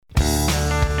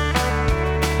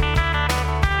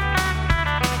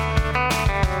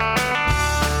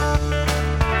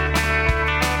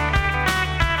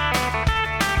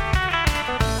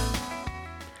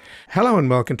and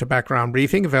welcome to Background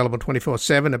Briefing, available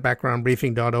 24/7 at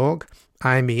backgroundbriefing.org.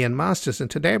 I'm Ian Masters,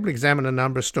 and today we'll examine a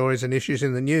number of stories and issues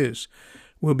in the news.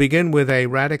 We'll begin with a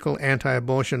radical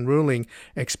anti-abortion ruling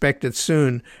expected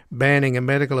soon, banning a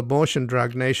medical abortion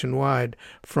drug nationwide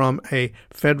from a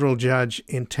federal judge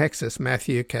in Texas,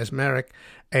 Matthew Kacsmaryk,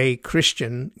 a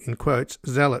Christian, in quotes,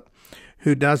 zealot,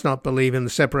 who does not believe in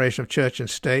the separation of church and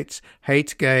states,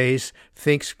 hates gays,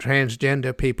 thinks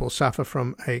transgender people suffer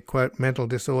from a, quote, mental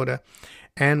disorder,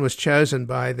 and was chosen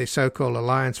by the so-called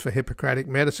Alliance for Hippocratic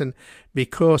Medicine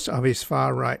because of his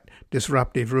far-right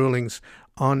disruptive rulings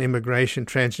on immigration,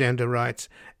 transgender rights,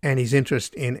 and his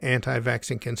interest in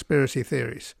anti-vaccine conspiracy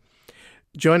theories.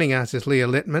 Joining us is Leah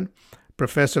Littman,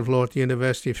 professor of law at the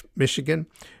University of Michigan,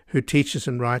 who teaches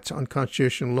and writes on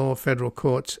constitutional law, federal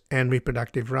courts, and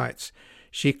reproductive rights.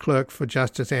 She clerked for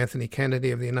Justice Anthony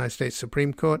Kennedy of the United States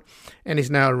Supreme Court and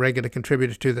is now a regular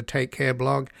contributor to the Take Care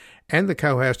blog and the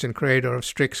co-host and creator of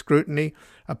Strict Scrutiny,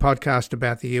 a podcast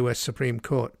about the U.S. Supreme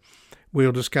Court.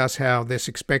 We'll discuss how this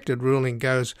expected ruling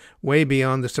goes way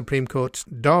beyond the Supreme Court's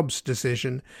Dobbs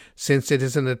decision, since it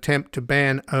is an attempt to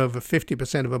ban over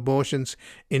 50% of abortions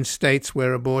in states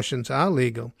where abortions are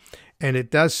legal, and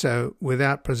it does so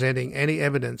without presenting any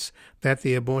evidence that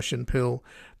the abortion pill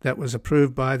that was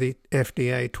approved by the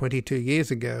FDA 22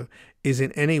 years ago is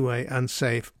in any way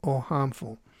unsafe or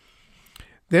harmful.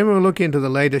 Then we'll look into the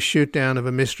latest shoot-down of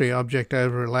a mystery object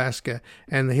over Alaska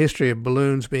and the history of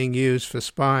balloons being used for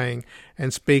spying,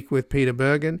 and speak with Peter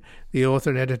Bergen, the author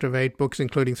and editor of 8 books,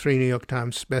 including 3 New York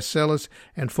Times bestsellers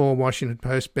and 4 Washington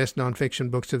Post Best Nonfiction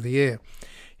Books of the Year.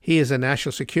 He is a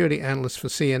national security analyst for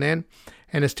CNN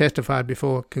and has testified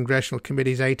before congressional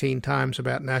committees 18 times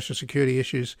about national security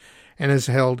issues and has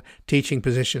held teaching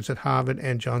positions at Harvard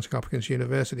and Johns Hopkins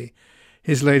University.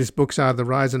 His latest books are The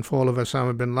Rise and Fall of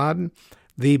Osama bin Laden,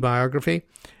 The Biography,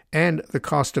 and The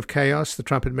Cost of Chaos, the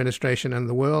Trump Administration and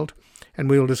the World, and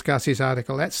we will discuss his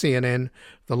article at CNN,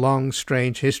 The Long,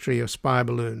 Strange History of Spy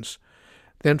Balloons.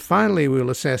 Then finally we will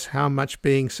assess how much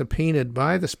being subpoenaed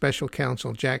by the special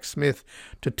counsel Jack Smith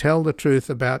to tell the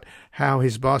truth about how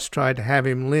his boss tried to have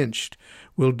him lynched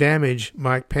will damage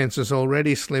Mike Pence's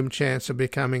already slim chance of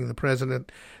becoming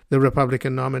the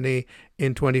Republican nominee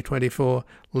in 2024,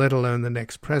 let alone the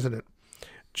next president.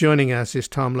 Joining us is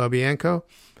Tom Lobianco,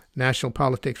 national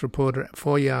politics reporter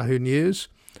for Yahoo News,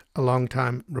 a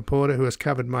longtime reporter who has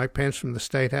covered Mike Pence from the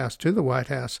State House to the White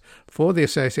House for the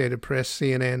Associated Press,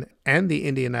 CNN, and the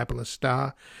Indianapolis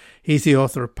Star. He's the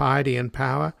author of Piety and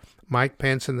Power, Mike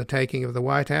Pence and the Taking of the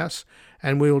White House,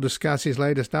 and we will discuss his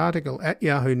latest article at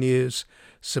Yahoo News,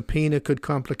 Subpoena Could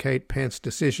Complicate Pence's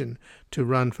Decision to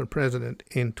Run for President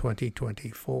in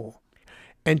 2024.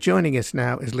 And joining us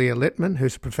now is Leah Littman,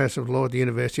 who's a professor of law at the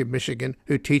University of Michigan,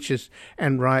 who teaches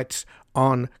and writes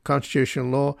on constitutional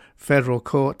law, federal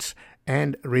courts,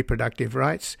 and reproductive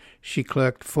rights. She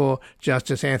clerked for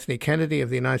Justice Anthony Kennedy of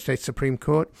the United States Supreme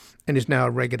Court and is now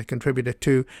a regular contributor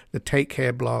to the Take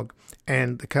Care blog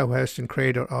and the co-host and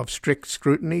creator of Strict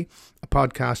Scrutiny, a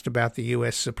podcast about the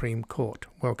U.S. Supreme Court.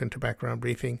 Welcome to Background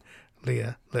Briefing,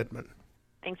 Leah Littman.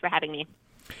 Thanks for having me.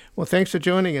 Well, thanks for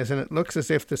joining us. And it looks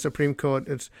as if the Supreme Court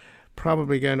is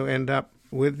probably going to end up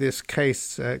with this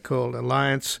case called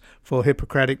Alliance for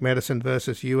Hippocratic Medicine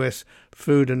versus U.S.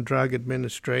 Food and Drug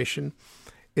Administration.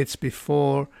 It's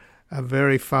before a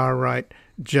very far-right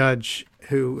judge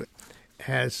who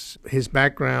has his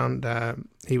background.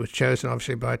 He was chosen,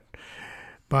 obviously, by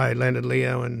Leonard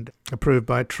Leo and approved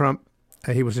by Trump.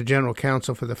 He was a general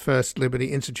counsel for the First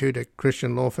Liberty Institute, a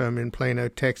Christian law firm in Plano,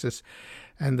 Texas.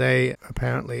 And they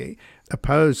apparently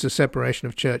oppose the separation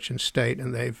of church and state,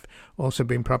 and they've also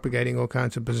been propagating all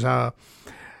kinds of bizarre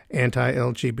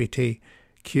anti-LGBTQ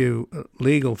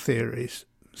legal theories.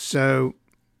 So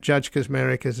Judge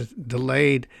Kacsmaryk has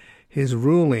delayed his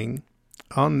ruling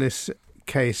on this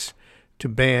case to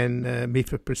ban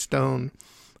mifepristone,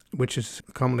 which is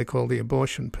commonly called the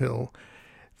abortion pill.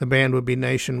 The ban would be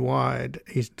nationwide.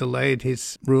 He's delayed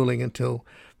his ruling until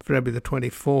February the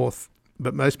 24th,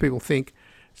 but most people think,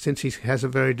 since he has a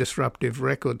very disruptive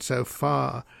record so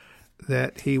far,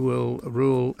 that he will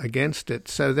rule against it.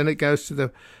 So then it goes to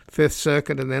the Fifth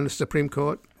Circuit and then the Supreme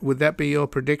Court. Would that be your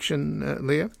prediction,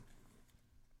 Leah?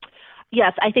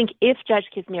 Yes, I think if Judge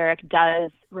Kacsmaryk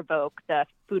does revoke the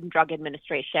Food and Drug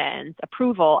Administration's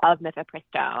approval of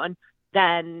mifepristone,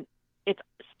 then it's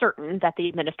certain that the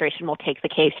administration will take the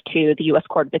case to the U.S.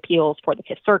 Court of Appeals for the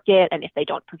Fifth Circuit, and if they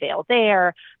don't prevail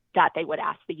there, that they would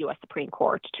ask the U.S. Supreme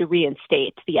Court to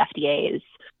reinstate the FDA's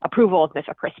approval of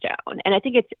mifepristone. And I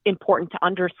think it's important to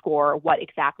underscore what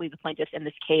exactly the plaintiffs in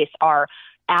this case are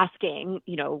asking,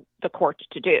 the court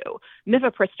to do.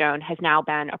 Mifepristone has now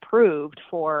been approved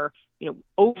for,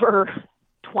 over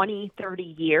 20, 30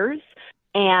 years.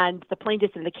 And the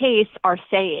plaintiffs in the case are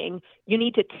saying you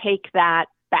need to take that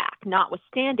back,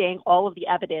 notwithstanding all of the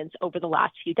evidence over the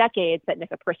last few decades that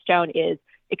mifepristone is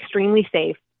extremely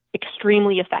safe,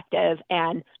 extremely effective,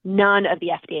 and none of the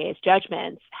FDA's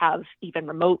judgments have even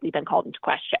remotely been called into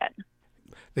question.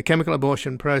 The chemical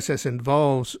abortion process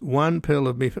involves one pill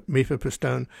of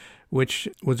mifepristone, which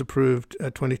was approved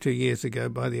 22 years ago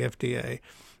by the FDA.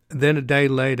 Then a day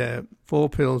later, 4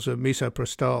 pills of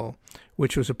misoprostol,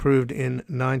 which was approved in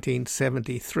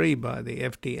 1973 by the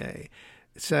FDA.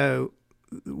 So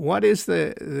what is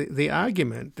the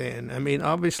argument then? I mean,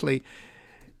 obviously,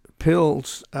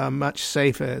 pills are much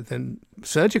safer than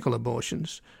surgical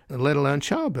abortions, let alone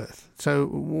childbirth. So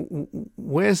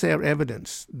where's their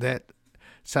evidence that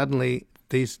suddenly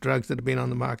these drugs that have been on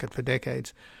the market for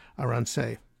decades are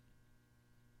unsafe?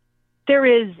 There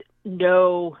is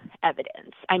no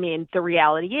evidence. I mean, the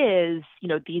reality is,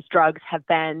 these drugs have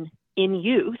been in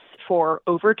use for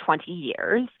over 20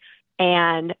 years,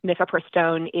 and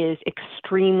mifepristone is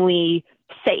extremely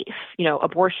safe.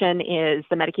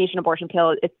 The medication abortion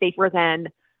pill is safer than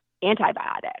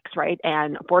antibiotics, right?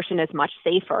 And abortion is much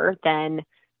safer than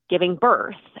giving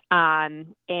birth. And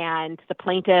the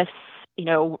plaintiffs,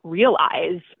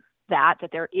 realize that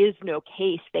there is no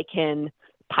case they can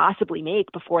possibly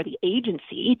make before the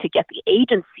agency to get the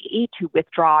agency to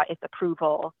withdraw its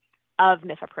approval of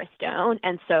mifepristone.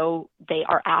 And so they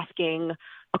are asking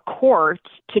a court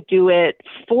to do it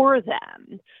for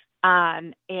them.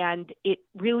 And it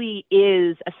really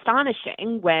is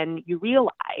astonishing when you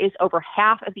realize over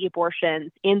half of the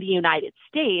abortions in the United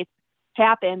States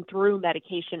happen through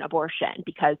medication abortion,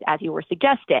 because as you were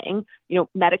suggesting,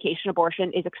 medication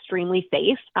abortion is extremely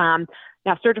safe.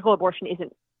 Now, surgical abortion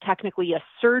isn't technically a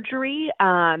surgery,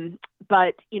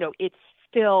 but, it's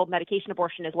still, medication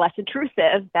abortion is less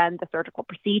intrusive than the surgical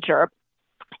procedure.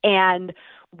 And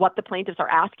what the plaintiffs are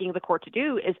asking the court to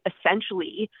do is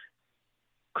essentially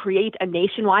create a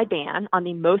nationwide ban on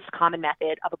the most common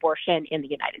method of abortion in the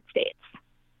United States.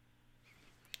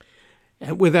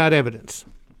 And without evidence?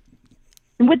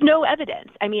 With no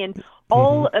evidence. I mean,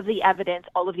 all of the evidence,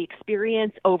 all of the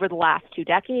experience over the last 2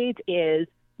 decades is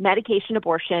medication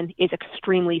abortion is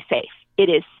extremely safe. It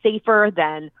is safer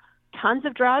than tons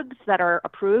of drugs that are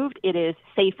approved. It is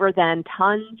safer than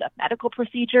tons of medical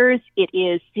procedures. It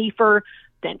is safer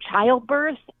than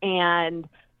childbirth. And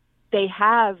they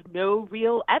have no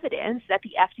real evidence that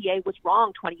the FDA was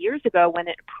wrong 20 years ago when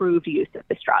it approved use of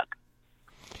this drug.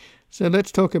 So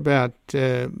let's talk about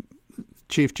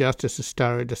Chief Justice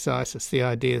stare decisis, the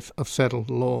idea of settled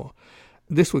law.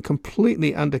 This would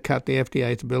completely undercut the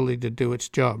FDA's ability to do its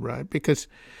job, right? Because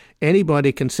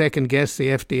anybody can second-guess the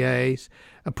FDA's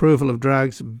approval of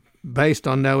drugs based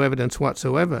on no evidence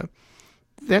whatsoever.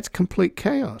 That's complete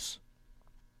chaos.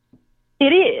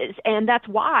 It is, and that's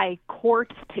why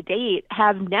courts to date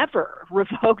have never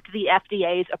revoked the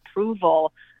FDA's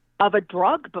approval of a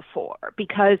drug before,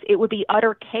 because it would be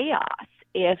utter chaos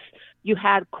if you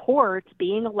had courts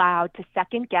being allowed to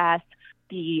second-guess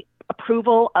the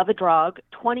approval of a drug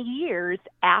 20 years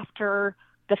after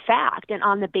the fact, and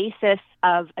on the basis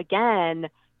of, again,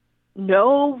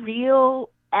 no real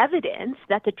evidence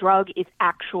that the drug is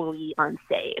actually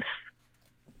unsafe.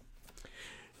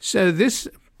 So this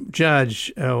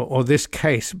judge, or this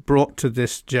case brought to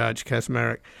this judge,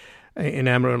 Kaczmarek, in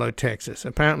Amarillo, Texas,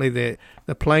 apparently the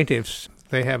plaintiffs,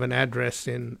 they have an address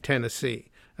in Tennessee,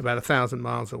 about 1,000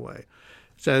 miles away.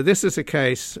 So this is a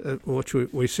case which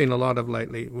we've seen a lot of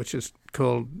lately, which is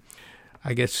called,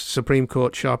 I guess, Supreme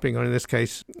Court shopping, or in this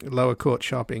case, lower court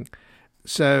shopping.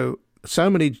 So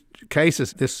many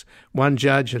cases this one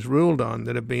judge has ruled on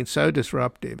that have been so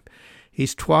disruptive.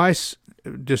 He's twice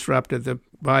disrupted the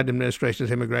Biden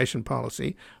administration's immigration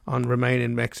policy on Remain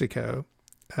in Mexico.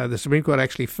 The Supreme Court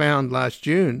actually found last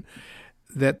June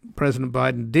that President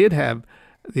Biden did have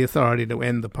the authority to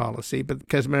end the policy, but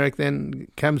Kaczmarek then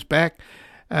comes back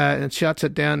and shuts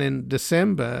it down in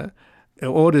December,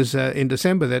 orders in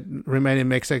December that Remain in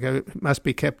Mexico must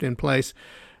be kept in place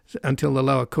until the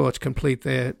lower courts complete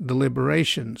their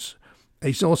deliberations.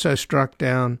 He's also struck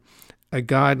down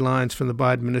guidelines from the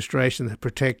Biden administration that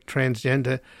protect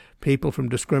transgender people from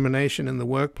discrimination in the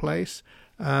workplace.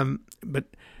 But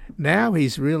now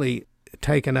he's really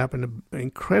taken up an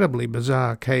incredibly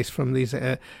bizarre case from these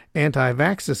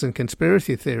anti-vaxxers and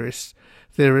conspiracy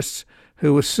theorists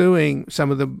who were suing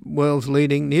some of the world's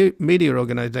leading media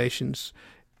organizations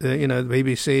the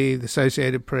BBC, the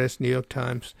Associated Press, New York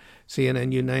Times,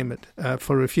 CNN, you name it,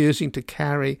 for refusing to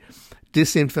carry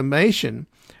disinformation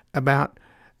about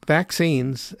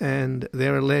vaccines and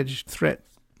their alleged threat.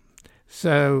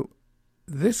 So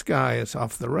this guy is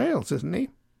off the rails, isn't he?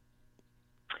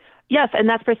 Yes, and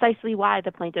that's precisely why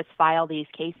the plaintiffs file these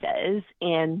cases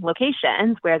in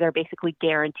locations where they're basically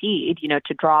guaranteed,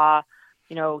 to draw,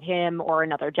 him or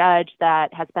another judge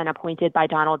that has been appointed by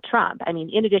Donald Trump. I mean,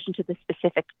 in addition to the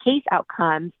specific case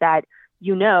outcomes that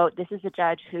this is a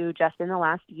judge who just in the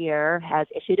last year has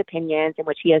issued opinions in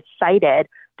which he has cited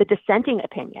the dissenting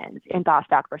opinions in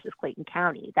Bostock versus Clayton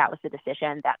County. That was the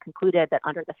decision that concluded that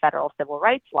under the federal civil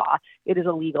rights law, it is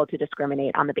illegal to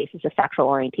discriminate on the basis of sexual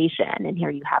orientation. And here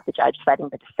you have the judge citing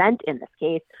the dissent in this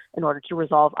case in order to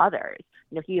resolve others.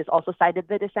 He has also cited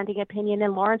the dissenting opinion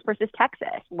in Lawrence versus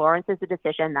Texas. Lawrence is a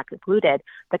decision that concluded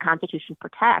the Constitution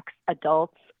protects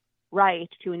adults' right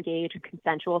to engage in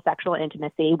consensual sexual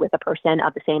intimacy with a person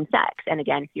of the same sex. And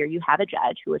again, here you have a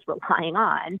judge who is relying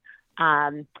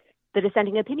on the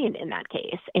dissenting opinion in that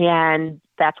case. And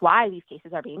that's why these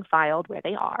cases are being filed where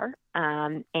they are.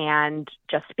 And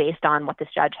just based on what this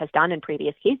judge has done in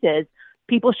previous cases,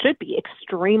 people should be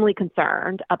extremely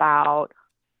concerned about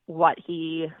what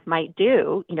he might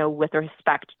do, with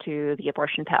respect to the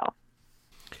abortion pill.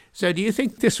 So do you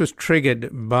think this was triggered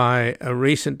by a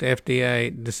recent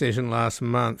FDA decision last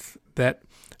month that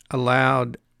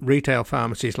allowed retail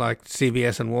pharmacies like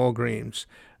CVS and Walgreens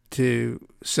to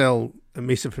sell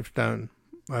misoprostol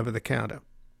over the counter?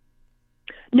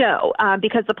 No,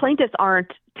 because the plaintiffs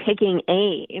aren't taking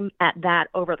aim at that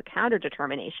over-the-counter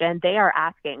determination. They are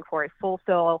asking for a full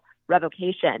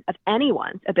revocation of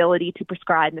anyone's ability to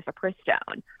prescribe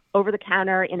mifepristone over the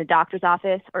counter in a doctor's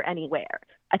office or anywhere.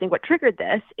 I think what triggered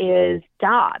this is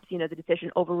Dobbs, the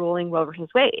decision overruling Roe versus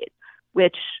Wade,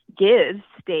 which gives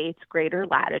states greater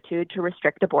latitude to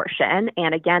restrict abortion.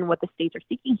 And again, what the states are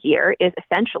seeking here is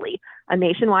essentially a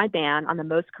nationwide ban on the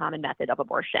most common method of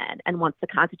abortion. And once the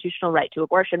constitutional right to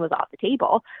abortion was off the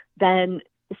table, then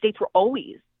the states were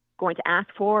always going to ask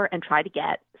for and try to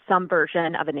get some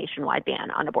version of a nationwide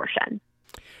ban on abortion.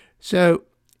 So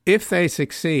if they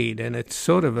succeed, and it's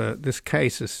sort of this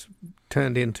case has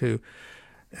turned into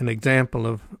an example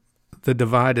of the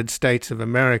divided states of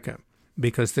America,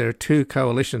 because there are two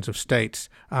coalitions of states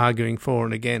arguing for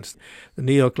and against. The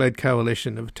New York-led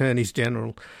coalition of attorneys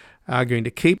general arguing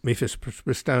to keep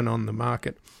mifepristone on the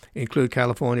market include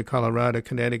California, Colorado,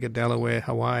 Connecticut, Delaware,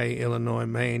 Hawaii, Illinois,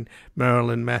 Maine,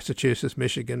 Maryland, Massachusetts,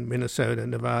 Michigan, Minnesota,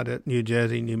 Nevada, New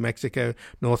Jersey, New Mexico,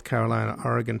 North Carolina,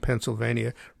 Oregon,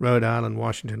 Pennsylvania, Rhode Island,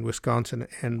 Washington, Wisconsin,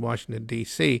 and Washington,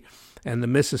 D.C., and the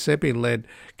Mississippi-led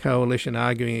coalition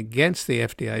arguing against the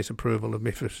FDA's approval of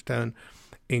mifepristone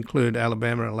include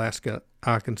Alabama, Alaska,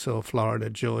 Arkansas, Florida,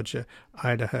 Georgia,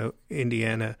 Idaho,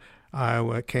 Indiana,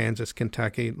 Iowa, Kansas,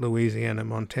 Kentucky, Louisiana,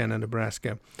 Montana,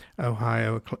 Nebraska,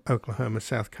 Ohio, Oklahoma,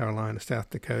 South Carolina, South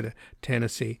Dakota,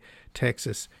 Tennessee,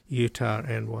 Texas, Utah,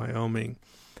 and Wyoming.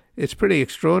 It's pretty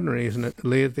extraordinary, isn't it,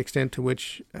 Leah, the extent to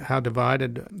which how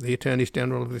divided the attorneys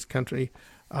general of this country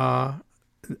are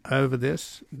over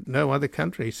this? No other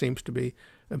country seems to be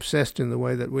obsessed in the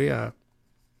way that we are.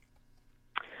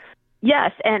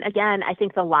 Yes. And again, I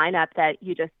think the lineup that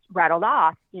you just rattled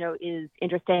off, is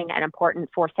interesting and important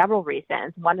for several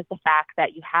reasons. One is the fact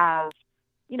that you have,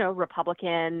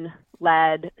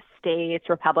 Republican-led states,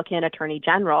 Republican attorney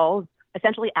generals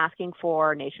essentially asking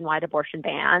for nationwide abortion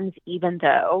bans, even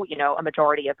though, a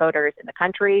majority of voters in the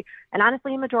country and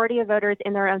honestly, a majority of voters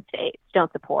in their own states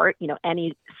don't support,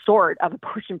 any sort of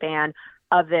abortion ban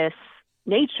of this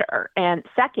nature. And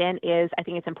second is, I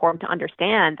think it's important to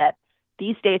understand that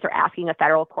these states are asking a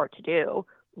federal court to do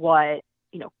what,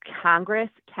 Congress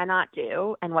cannot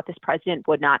do and what this president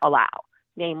would not allow,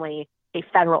 namely a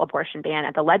federal abortion ban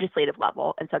at the legislative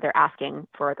level. And so they're asking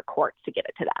for the courts to give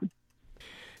it to them.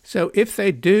 So if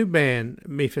they do ban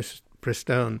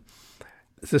mifepristone,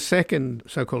 the second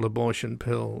so-called abortion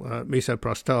pill,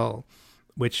 misoprostol,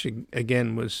 which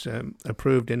again was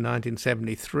approved in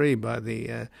 1973 by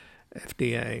the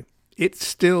FDA, it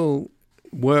still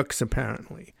works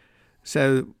apparently.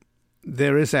 So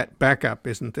there is that backup,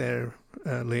 isn't there,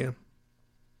 Leah?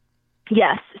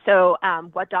 Yes. So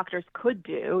what doctors could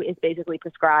do is basically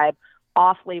prescribe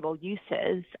off-label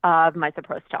uses of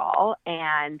misoprostol,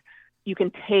 and you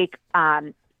can take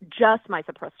just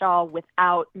misoprostol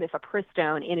without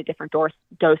mifepristone in a different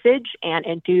dosage and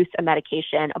induce a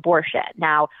medication abortion.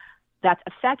 Now, that's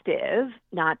effective,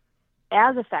 not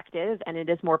as effective, and it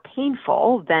is more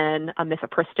painful than a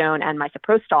mifepristone and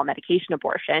misoprostol medication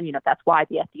abortion. That's why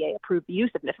the FDA approved the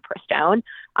use of mifepristone.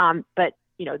 But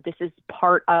this is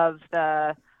part of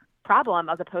the problem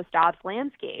of the post-Dobbs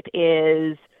landscape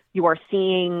is you are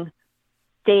seeing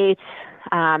states,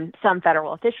 some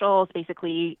federal officials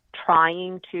basically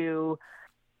trying to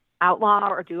outlaw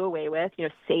or do away with,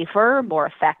 safer, more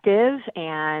effective,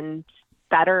 and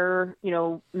better,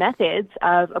 methods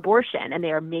of abortion. And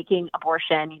they are making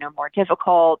abortion, more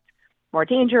difficult, more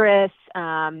dangerous,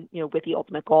 with the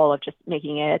ultimate goal of just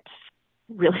making it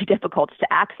really difficult to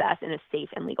access in a safe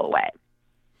and legal way.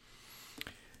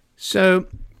 So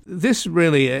this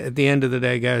really, at the end of the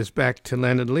day, goes back to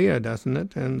Leonard Leo, doesn't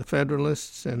it? And the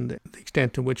Federalists and the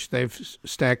extent to which they've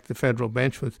stacked the federal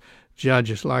bench with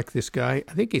judges like this guy.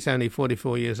 I think he's only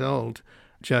 44 years old,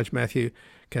 Judge Matthew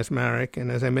Kacsmaryk. And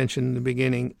as I mentioned in the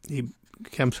beginning, he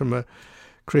comes from a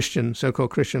Christian, so-called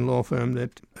Christian law firm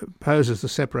that opposes the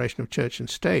separation of church and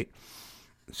state.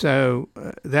 So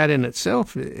that in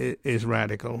itself is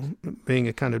radical, being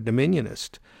a kind of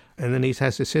dominionist. And then he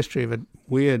has this history of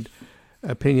weird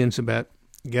opinions about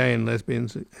gay and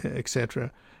lesbians,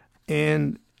 etc.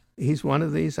 And he's one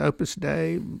of these Opus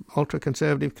Dei,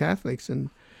 ultra-conservative Catholics, and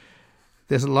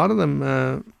there's a lot of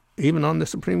them even on the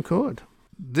Supreme Court.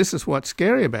 This is what's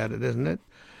scary about it, isn't it?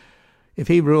 If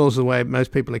he rules the way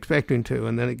most people expect him to,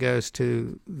 and then it goes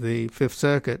to the Fifth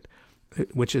Circuit,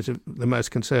 which is the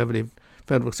most conservative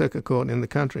federal circuit court in the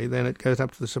country, then it goes up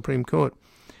to the Supreme Court.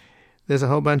 There's a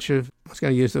whole bunch of, I was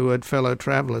going to use the word fellow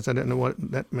travelers. I don't know what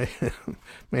that may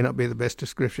not be the best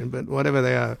description, but whatever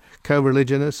they are,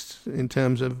 co-religionists in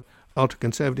terms of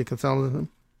ultra-conservative Catholicism.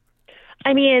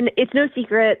 I mean, it's no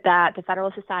secret that the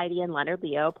Federalist Society and Leonard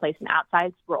Leo plays an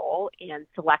outsized role in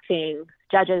selecting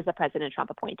judges that President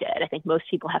Trump appointed. I think most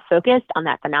people have focused on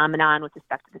that phenomenon with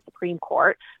respect to the Supreme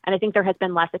Court, and I think there has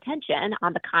been less attention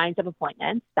on the kinds of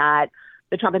appointments that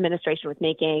the Trump administration was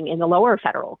making in the lower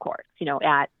federal courts,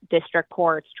 at district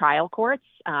courts, trial courts,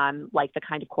 like the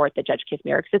kind of court that Judge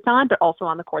Kacsmaryk sits on, but also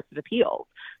on the courts of appeals.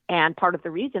 And part of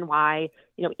the reason why,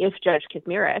 if Judge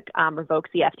Kacsmaryk revokes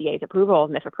the FDA's approval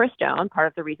of mifepristone, part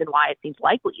of the reason why it seems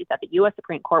likely that the U.S.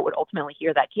 Supreme Court would ultimately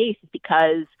hear that case is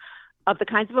because of the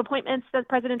kinds of appointments that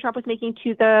President Trump was making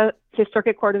to the Fifth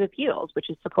Circuit Court of Appeals, which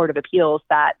is the Court of Appeals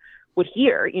that would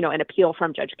hear, an appeal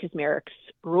from Judge Kacsmaryk's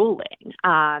ruling.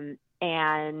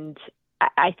 And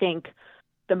I think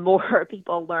the more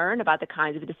people learn about the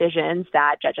kinds of decisions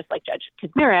that judges like Judge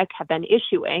Kacsmaryk have been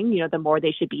issuing, the more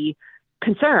they should be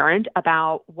concerned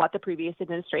about what the previous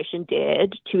administration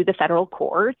did to the federal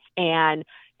courts. And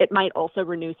it might also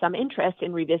renew some interest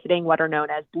in revisiting what are known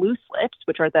as blue slips,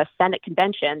 which are the Senate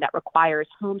convention that requires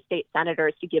home state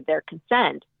senators to give their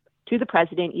consent to the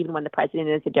president, even when the president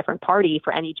is a different party,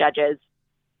 for any judges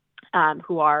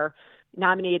who are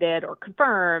nominated or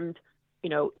confirmed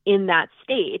in that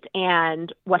state.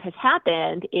 And what has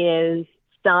happened is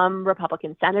some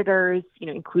Republican senators,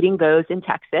 including those in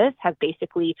Texas, have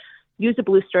basically used the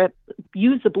blue slip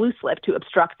to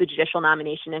obstruct the judicial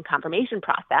nomination and confirmation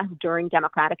process during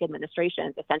Democratic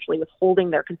administrations, essentially withholding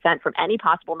their consent from any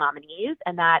possible nominees.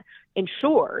 And that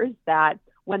ensures that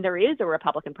when there is a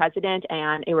Republican president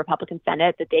and a Republican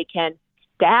Senate, that they can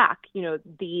stack,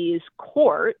 these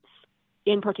courts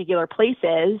in particular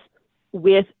places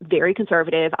with very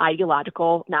conservative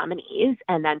ideological nominees,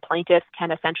 and then plaintiffs can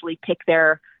essentially pick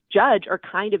their judge or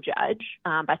kind of judge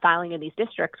by filing in these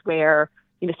districts where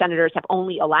senators have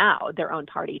only allowed their own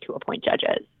party to appoint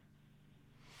judges.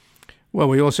 Well,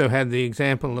 we also had the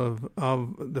example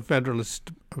of the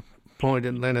Federalist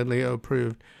appointed, Leonard Leo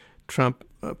approved,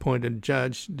 Trump-appointed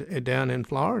judge down in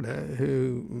Florida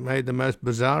who made the most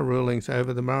bizarre rulings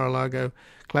over the Mar-a-Lago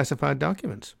classified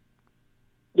documents.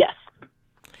 Yes.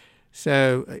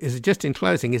 So is it just in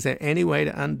closing, is there any way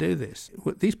to undo this?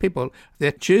 These people,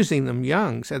 they're choosing them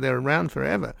young, so they're around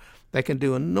forever. They can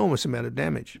do an enormous amount of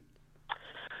damage.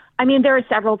 I mean, there are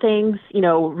several things,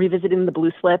 revisiting the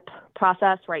blue slip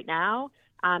process right now.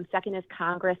 Second is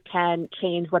Congress can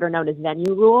change what are known as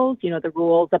venue rules, the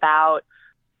rules about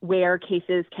where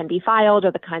cases can be filed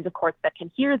or the kinds of courts that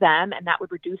can hear them. And that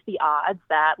would reduce the odds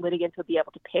that litigants would be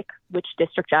able to pick which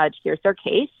district judge hears their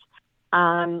case.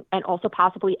 And also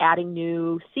possibly adding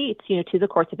new seats, to the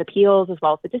courts of appeals as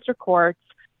well as the district courts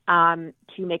to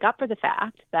make up for the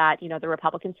fact that, the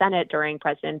Republican Senate during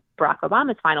President Barack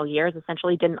Obama's final years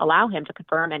essentially didn't allow him to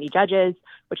confirm any judges,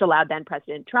 which allowed then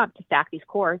President Trump to stack these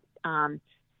courts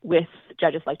with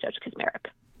judges like Judge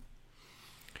Kacsmaryk.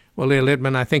 Well, Leah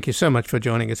Littman, I thank you so much for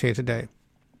joining us here today.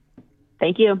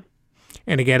 Thank you.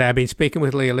 And again, I've been speaking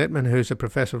with Leah Littman, who's a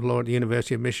professor of law at the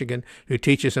University of Michigan, who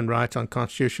teaches and writes on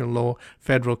constitutional law,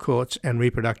 federal courts, and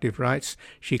reproductive rights.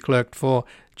 She clerked for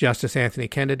Justice Anthony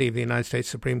Kennedy of the United States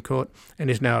Supreme Court and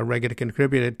is now a regular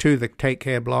contributor to the Take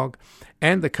Care blog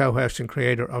and the co-host and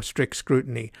creator of Strict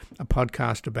Scrutiny, a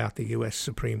podcast about the U.S.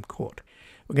 Supreme Court.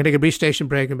 We're going to take a brief station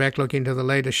break and back look into the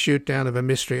latest shoot-down of a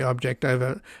mystery object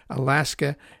over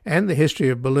Alaska and the history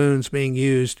of balloons being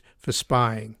used for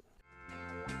spying.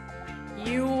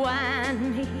 You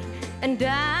whined me and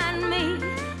dined me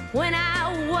when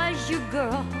I was your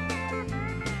girl.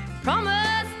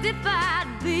 Promised if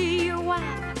I'd be your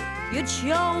wife, you'd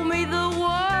show me the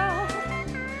world.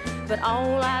 But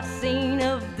all I've seen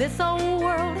of this old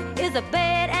world is a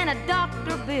bed and a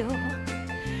doctor bill.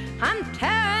 I'm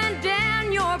tearing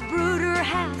down your brooder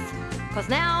house, 'cause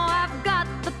now I've got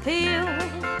the pill.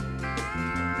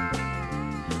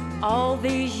 All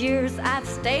these years I've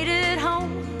stayed at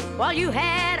home while you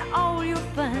had all your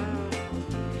fun.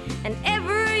 And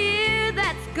every year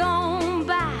that's gone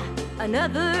by,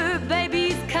 another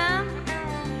baby's come.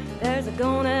 There's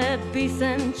gonna be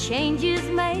some changes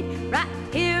made right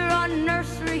here on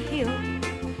Nursery Hill.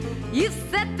 You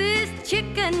set this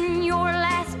chicken your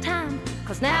last time,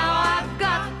 'cause now I've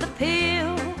got the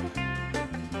pill.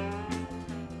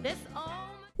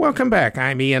 Welcome back.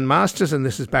 I'm Ian Masters, and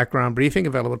this is Background Briefing,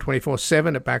 available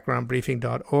 24/7 at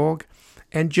backgroundbriefing.org.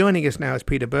 And joining us now is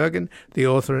Peter Bergen, the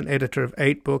author and editor of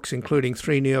 8 books, including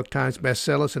 3 New York Times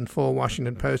bestsellers and 4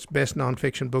 Washington Post Best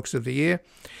Nonfiction Books of the Year.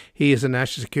 He is a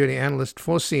national security analyst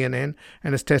for CNN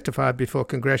and has testified before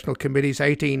congressional committees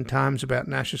 18 times about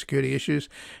national security issues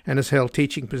and has held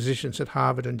teaching positions at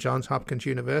Harvard and Johns Hopkins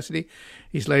University.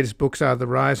 His latest books are The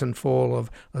Rise and Fall of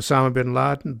Osama bin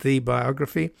Laden, The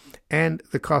Biography, and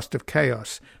The Cost of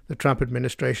Chaos, The Trump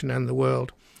Administration and the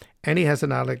World. And he has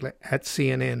an article at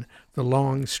CNN, The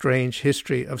Long, Strange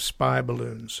History of Spy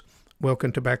Balloons.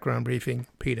 Welcome to Background Briefing,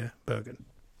 Peter Bergen.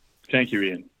 Thank you,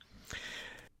 Ian.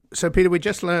 So, Peter, we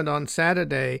just learned on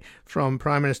Saturday from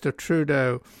Prime Minister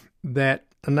Trudeau that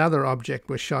another object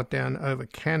was shot down over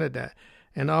Canada.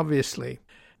 And obviously,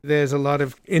 there's a lot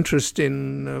of interest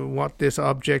in what this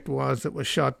object was that was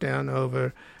shot down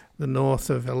over the north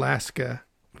of Alaska.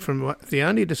 From what, the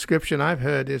only description I've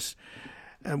heard is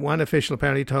one official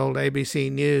apparently told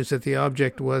ABC News that the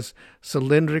object was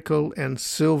cylindrical and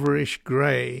silverish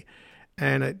gray,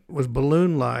 and it was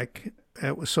balloon-like.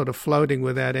 It was sort of floating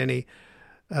without any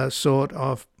sort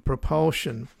of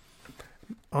propulsion.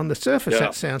 On the surface,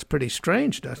 that sounds pretty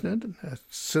strange, doesn't it? A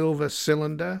silver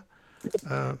cylinder.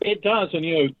 It does,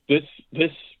 and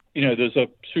there's a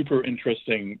super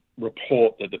interesting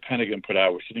report that the Pentagon put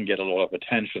out, which didn't get a lot of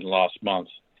attention last month,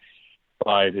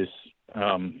 by this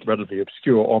relatively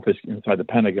obscure office inside the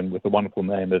Pentagon with the wonderful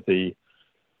name of the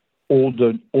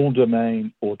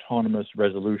All-Domain Autonomous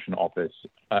Resolution Office,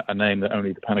 a name that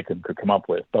only the Pentagon could come up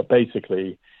with. But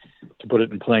basically, to put it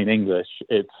in plain English,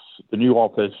 it's the new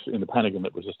office in the Pentagon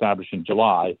that was established in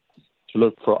July to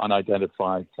look for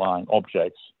unidentified flying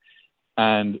objects.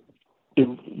 And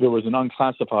there was an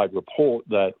unclassified report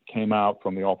that came out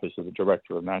from the Office of the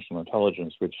Director of National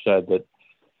Intelligence, which said that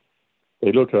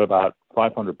they looked at about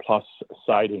 500 plus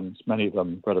sightings, many of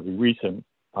them relatively recent,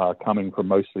 coming from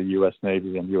mostly U.S.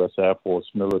 Navy and U.S. Air Force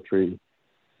military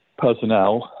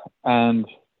personnel. And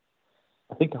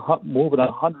I think more than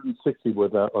 160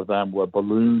 of them were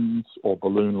balloons or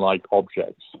balloon-like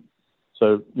objects.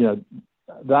 So,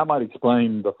 that might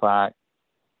explain the fact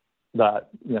that,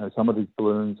 some of these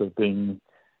balloons have been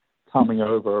coming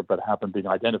over but haven't been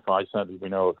identified. Certainly we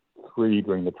know of 3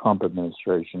 during the Trump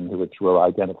administration, which were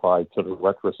identified sort of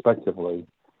retrospectively.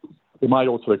 It might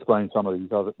also explain some of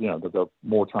these other, the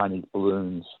more Chinese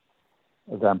balloons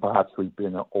than perhaps we've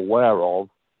been aware of.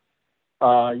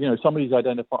 Some of these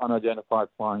unidentified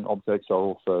flying objects are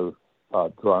also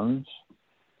drones.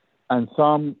 And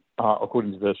some,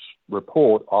 according to this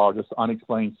report, are just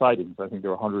unexplained sightings. I think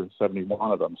there are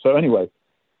 171 of them. So anyway,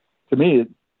 to me,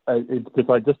 it's because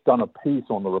I'd just done a piece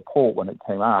on the report when it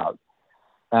came out.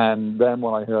 And then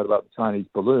when I heard about the Chinese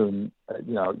balloon,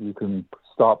 you can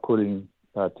start putting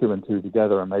 2 and 2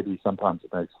 together, and maybe sometimes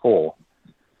it makes 4.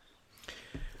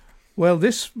 Well,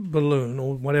 this balloon,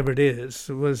 or whatever it is,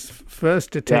 was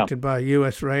first detected by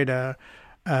U.S. radar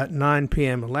at 9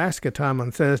 p.m. Alaska time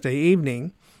on Thursday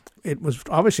evening. It was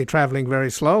obviously traveling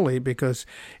very slowly because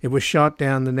it was shot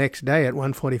down the next day at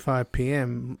 1:45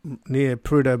 p.m. near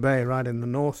Prudhoe Bay, right in the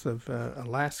north of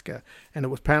Alaska, and it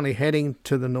was apparently heading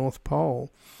to the North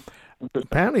Pole.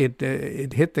 Apparently,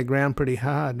 it hit the ground pretty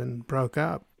hard and broke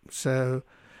up. So,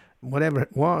 whatever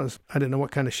it was, I don't know what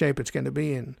kind of shape it's going to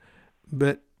be in,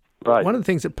 but Right. One of the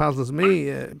things that puzzles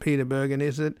me, Peter Bergen,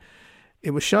 is that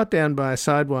it was shot down by a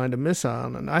Sidewinder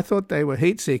missile, and I thought they were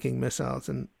heat-seeking missiles,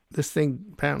 and this thing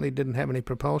apparently didn't have any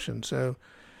propulsion. So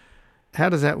how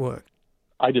does that work?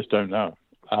 I just don't know.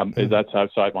 That's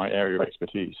outside my area of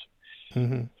expertise.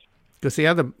 Mm-hmm. Because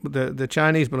the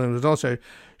Chinese balloon was also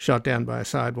shot down by a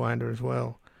Sidewinder as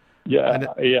well. Yeah,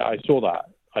 I saw that.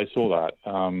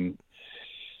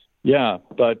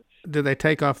 But do they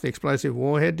take off the explosive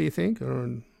warhead, do you think?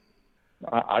 Or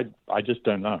I just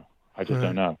don't know. I just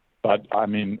don't know. But I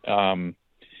mean, the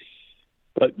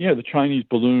Chinese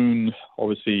balloon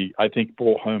obviously, I think,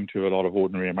 brought home to a lot of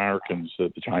ordinary Americans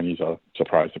that the Chinese are,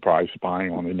 surprise,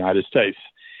 spying on the United States.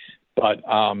 But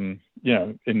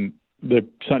they've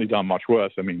certainly done much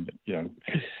worse. I mean,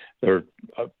 there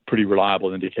are pretty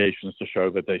reliable indications to show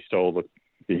that they stole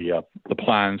the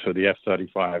plans for the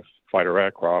F-35 fighter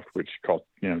aircraft, which cost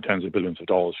tens of billions of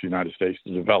dollars for the United States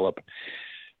to develop,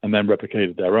 and then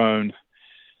replicated their own.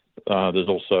 There's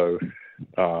also,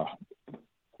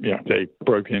 they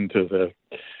broke into the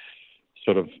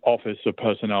sort of Office of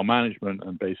Personnel Management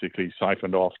and basically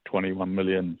siphoned off 21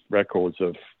 million records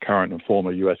of current and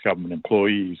former U.S. government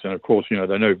employees. And of course, there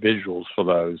are no visuals for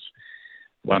those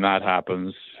when that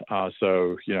happens.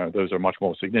 So those are much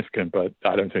more significant, but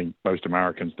I don't think most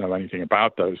Americans know anything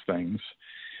about those things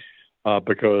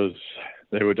because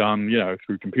they were done,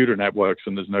 through computer networks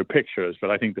and there's no pictures. But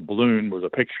I think the balloon was a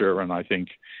picture, and I think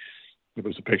it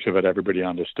was a picture that everybody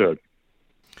understood.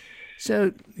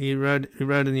 So you wrote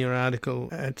in your article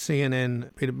at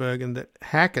CNN, Peter Bergen, that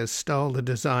hackers stole the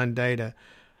design data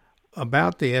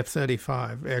about the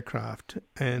F-35 aircraft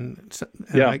and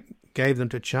gave them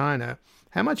to China.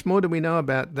 How much more do we know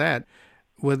about that?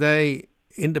 Were they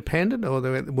independent or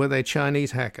were they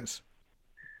Chinese hackers?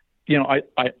 I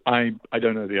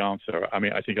don't know the answer. I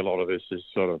mean, I think a lot of this is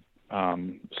sort of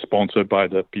sponsored by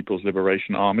the People's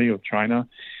Liberation Army of China.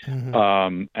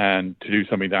 Mm-hmm. And to do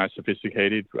something that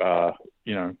sophisticated,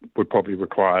 would probably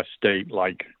require state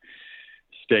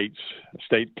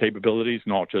capabilities,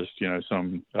 not just,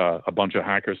 a bunch of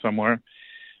hackers somewhere.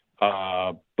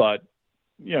 But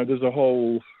there's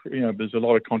a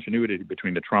lot of continuity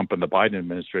between the Trump and the Biden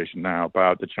administration now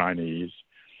about the Chinese.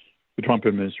 The Trump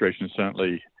administration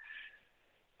certainly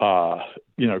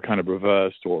kind of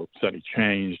reversed or certainly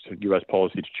changed U.S.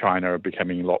 policy to China,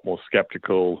 becoming a lot more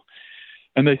skeptical.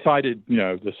 And they cited,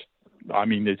 this, I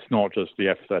mean, it's not just the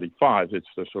F-35, it's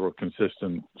the sort of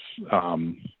consistent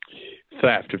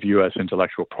theft of U.S.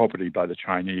 intellectual property by the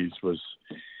Chinese was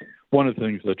one of the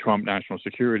things the Trump national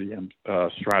security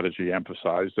strategy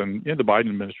emphasized. And the Biden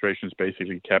administration has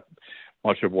basically kept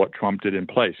much of what Trump did in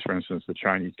place. For instance, the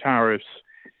Chinese tariffs,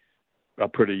 a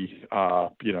pretty, I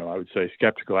would say,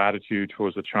 skeptical attitude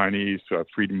towards the Chinese,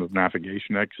 freedom of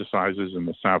navigation exercises in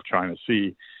the South China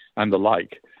Sea and the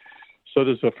like. So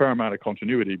there's a fair amount of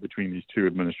continuity between these two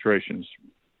administrations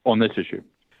on this issue.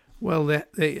 Well, the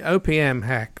OPM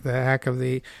hack, the hack of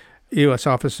the U.S.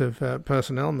 Office of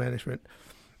Personnel Management,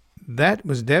 that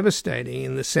was devastating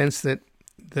in the sense that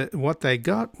what they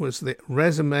got was the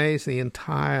resumes, the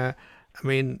entire... I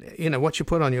mean, what you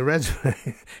put on your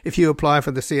resume, if you apply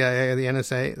for the CIA or the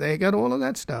NSA, they got all of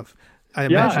that stuff. I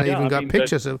imagine they even got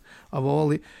pictures of all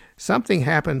the... Something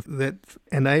happened that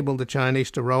enabled the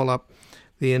Chinese to roll up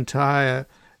the entire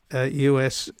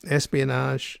U.S.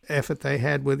 espionage effort they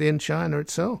had within China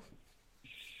itself.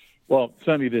 Well,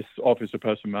 certainly this Office of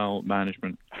Personnel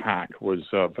Management hack was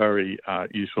very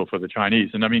useful for the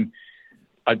Chinese. And I mean,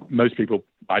 most people,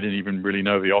 I didn't even really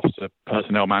know the Office of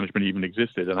Personnel Management even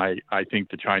existed. And I think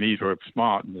the Chinese were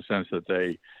smart in the sense that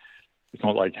it's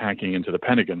not like hacking into the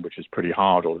Pentagon, which is pretty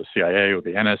hard, or the CIA or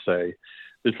the NSA.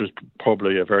 This was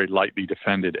probably a very lightly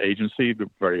defended agency,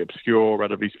 very obscure,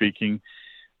 relatively speaking.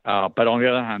 But on the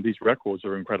other hand, these records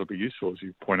are incredibly useful, as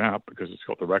you point out, because it's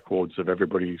got the records of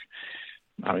everybody's.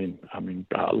 I mean,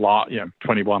 a lot,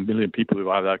 21 million people who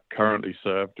either currently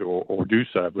served or do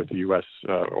serve with the U.S.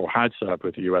 Or had served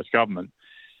with the U.S. government.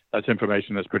 That's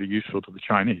information that's pretty useful to the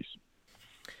Chinese.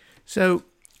 So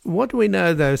what do we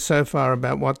know, though, so far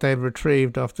about what they've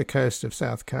retrieved off the coast of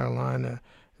South Carolina?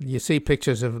 You see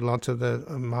pictures of lots of the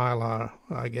Mylar,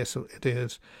 I guess it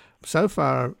is. So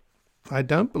far, I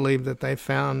don't believe that they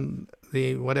found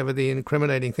whatever the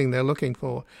incriminating thing they're looking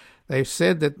for. They've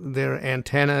said that there are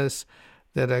antennas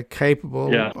that are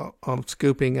capable of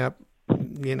scooping up,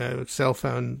 cell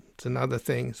phones and other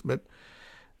things. But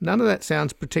none of that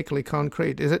sounds particularly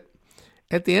concrete. Is it,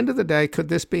 at the end of the day, could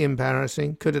this be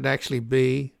embarrassing? Could it actually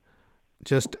be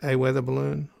just a weather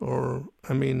balloon? Or,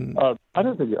 I mean... I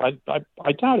don't think...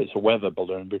 I doubt it's a weather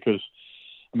balloon because,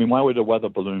 I mean, why would a weather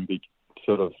balloon be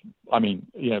sort of, I mean,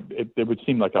 it would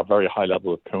seem like a very high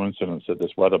level of coincidence that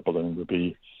this weather balloon would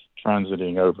be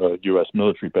transiting over U.S.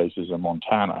 military bases in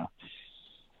Montana.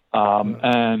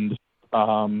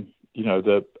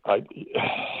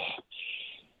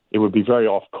 It would be very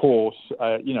off course.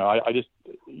 I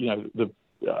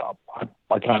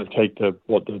kind of take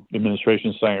what the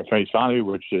administration is saying at face value,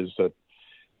 which is that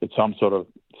it's some sort of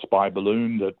spy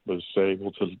balloon that was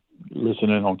able to listen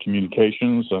in on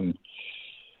communications.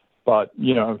 But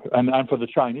for the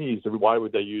Chinese, why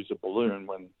would they use a balloon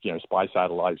when, spy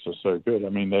satellites are so good? I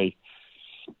mean,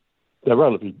 they're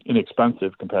relatively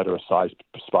inexpensive compared to a spy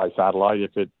satellite.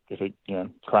 If it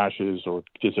crashes or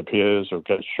disappears or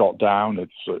gets shot down,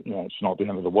 it's not the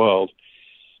end of the world.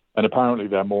 And apparently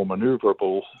they're more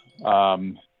maneuverable,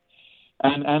 and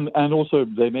also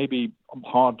they may be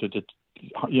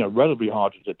relatively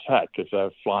hard to detect if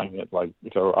they're flying at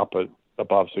if they're up at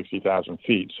above 60,000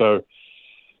 feet. So,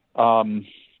 for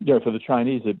the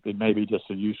Chinese, it may be just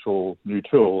a useful new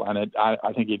tool, and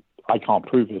I can't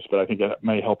prove this, but I think it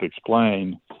may help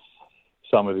explain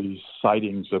some of these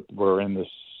sightings that were in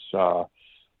this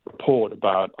report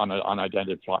about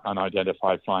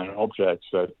unidentified flying objects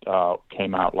that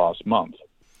came out last month.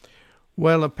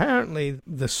 Well, apparently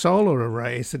the solar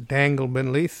arrays that dangle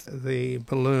beneath the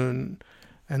balloon,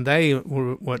 and they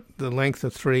were the length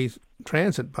of 3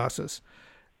 transit buses,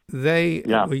 they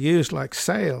were used like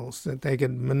sails, that they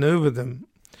could maneuver them.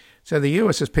 So the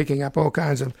U.S. is picking up all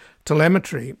kinds of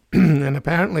telemetry, and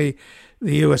apparently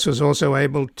the U.S. was also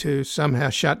able to somehow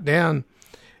shut down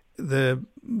the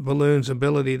balloon's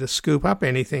ability to scoop up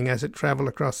anything as it traveled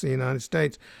across the United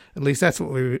States. At least that's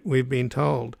what we've been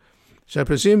told. So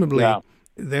presumably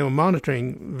they were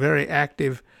monitoring very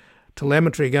active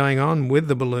telemetry going on with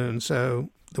the balloon, so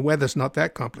the weather's not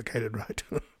that complicated, right?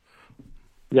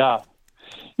 Yeah.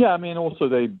 I mean, also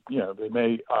they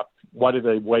may. Why did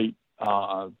they wait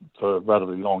for a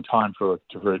relatively long time for it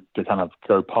to kind of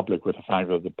go public with the fact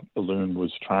that the balloon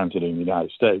was transiting the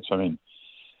United States? I mean,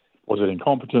 was it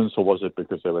incompetence, or was it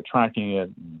because they were tracking it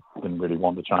and didn't really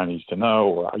want the Chinese to know?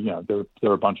 Or there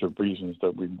are a bunch of reasons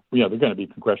that there are going to be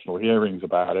congressional hearings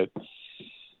about it, and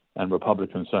certain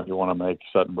Republicans certainly want to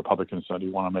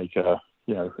make a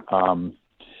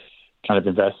kind of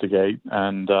investigate,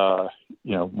 and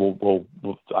we'll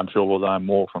I'm sure we'll learn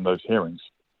more from those hearings.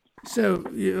 So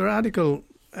your article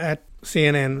at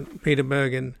CNN, Peter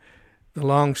Bergen, The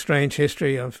Long Strange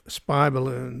History of Spy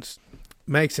Balloons,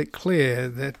 makes it clear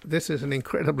that this is an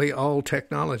incredibly old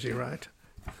technology, right?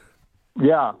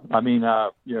 Yeah, I mean,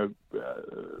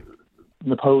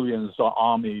 Napoleon's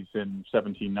armies in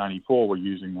 1794 were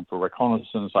using them for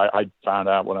reconnaissance. I found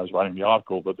out when I was writing the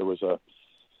article that there was a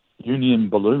Union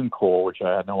balloon corps, which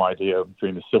I had no idea,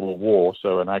 during the Civil War.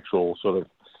 So an actual sort of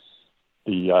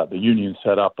the Union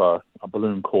set up a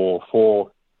balloon corps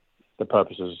for the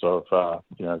purposes of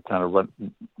kind of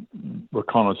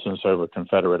reconnaissance over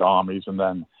Confederate armies. And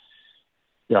then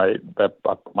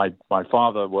my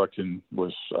father was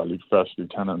a first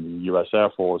lieutenant in the U.S. Air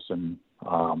Force, and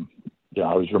I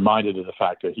was reminded of the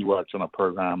fact that he worked on a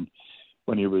program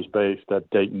when he was based at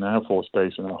Dayton Air Force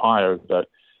Base in Ohio that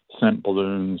sent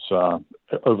balloons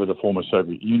over the former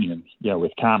Soviet Union,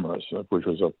 with cameras, which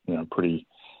was a pretty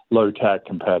low tech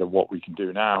compared to what we can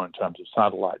do now in terms of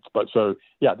satellites. But so,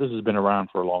 this has been around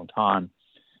for a long time,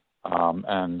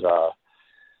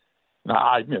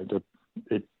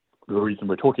 the reason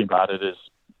we're talking about it is,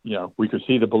 we could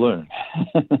see the balloon.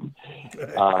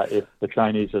 If the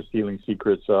Chinese are stealing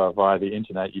secrets via the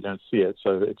internet, you don't see it.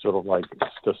 So it's sort of like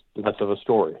it's just less of a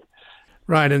story.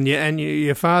 Right, and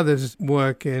your father's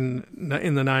work in the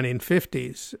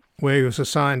 1950s, where he was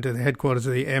assigned to the headquarters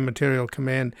of the Air Materiel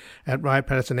Command at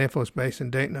Wright-Patterson Air Force Base in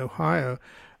Dayton, Ohio,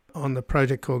 on the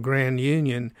project called Grand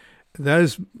Union,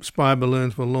 those spy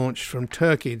balloons were launched from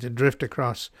Turkey to drift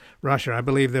across Russia. I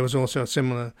believe there was also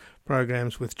similar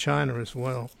programs with China as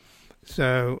well.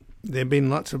 So there have been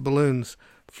lots of balloons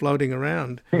floating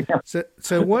around. So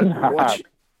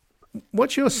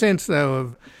what's your sense, though,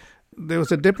 of there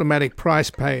was a diplomatic price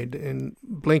paid in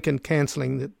Blinken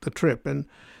canceling the trip, and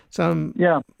some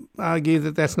argue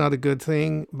that that's not a good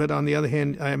thing. But on the other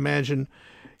hand, I imagine,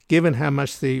 given how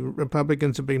much the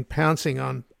Republicans have been pouncing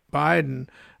on Biden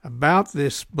about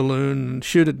this balloon,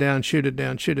 shoot it down,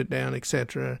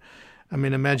 etc. I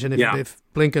mean, imagine if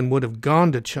Blinken would have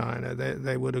gone to China,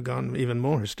 they would have gone even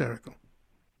more hysterical.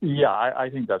 Yeah,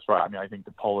 I think that's right. I mean, I think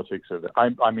the politics of it.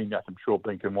 I'm sure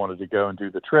Blinken wanted to go and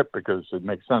do the trip because it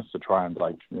makes sense to try and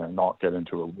not get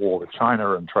into a war with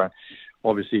China and try,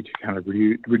 obviously, to kind of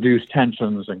reduce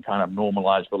tensions and kind of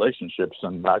normalize relationships.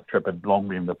 And that trip had long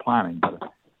been the planning. But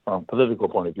from a political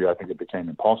point of view, I think it became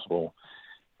impossible.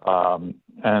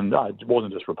 And it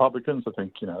wasn't just Republicans. I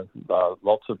think,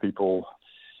 lots of people,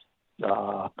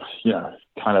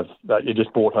 it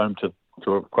just brought home to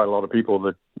quite a lot of people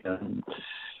that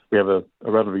we have a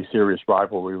relatively serious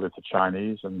rivalry with the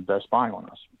Chinese, and they're spying on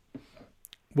us.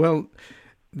 Well,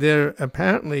 there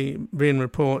apparently been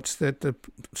reports that the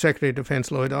Secretary of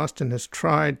Defense Lloyd Austin has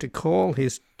tried to call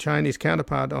his Chinese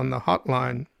counterpart on the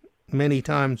hotline many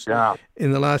times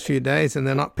in the last few days, and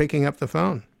they're not picking up the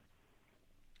phone.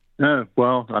 No,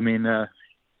 well, I mean, so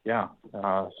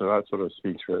that sort of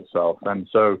speaks for itself. And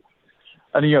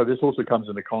this also comes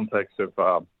in the context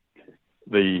of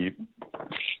the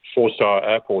four-star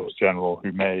Air Force general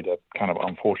who made a kind of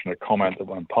unfortunate comment that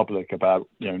went public about,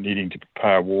 needing to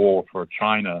prepare war for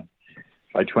China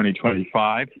by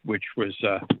 2025, which was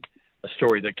a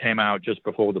story that came out just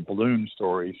before the balloon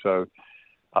story. So,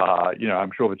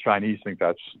 I'm sure the Chinese think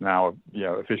that's now,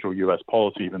 official U.S.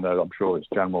 policy, even though I'm sure this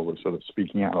general was sort of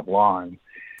speaking out of line.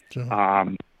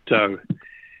 Sure.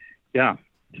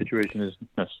 Situation is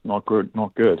not good.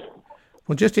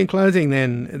 Well, just in closing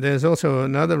then, there's also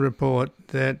another report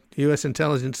that U.S.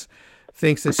 intelligence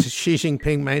thinks that Xi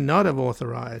Jinping may not have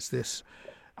authorized this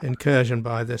incursion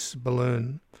by this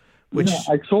balloon. Which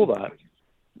I saw that.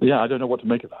 Yeah, I don't know what to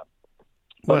make of that.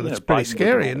 Well, it's pretty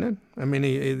scary, isn't it? I mean,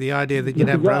 the idea that you'd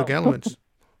have rogue elements.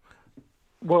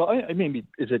 Well, I mean,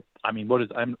 is it? I mean, what is?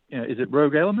 Is it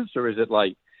rogue elements, or is it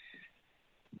like,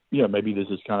 maybe this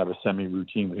is kind of a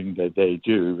semi-routine thing that they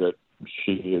do that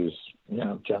she is,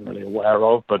 generally aware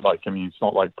of. But it's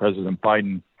not like President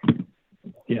Biden,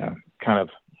 kind of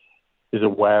is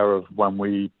aware of when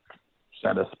we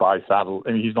send a spy satellite.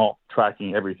 I mean, he's not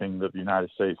tracking everything that the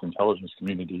United States intelligence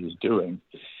community is doing.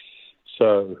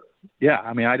 So. Yeah,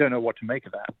 I mean, I don't know what to make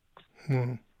of that.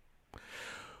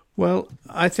 Well,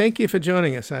 I thank you for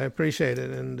joining us. I appreciate it.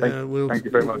 And thank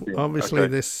you very much. Obviously,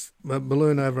 this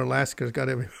balloon over Alaska has got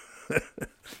every...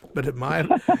 but it might...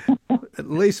 At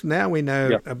least now we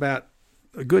know about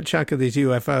a good chunk of these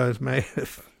UFOs may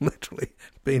have literally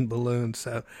been balloons.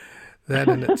 So that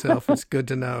in itself is good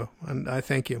to know. And I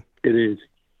thank you. It is.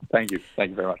 Thank you. Thank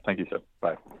you very much. Thank you, sir.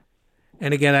 Bye.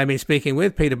 And again, I've been speaking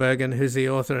with Peter Bergen, who's the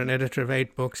author and editor of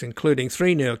 8 books, including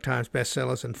 3 New York Times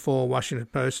bestsellers and 4 Washington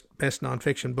Post Best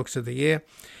Nonfiction Books of the Year.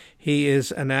 He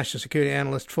is a national security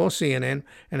analyst for CNN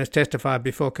and has testified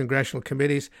before congressional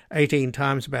committees 18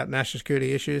 times about national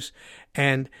security issues.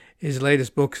 And his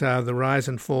latest books are The Rise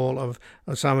and Fall of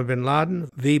Osama bin Laden,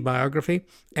 The Biography,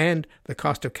 and The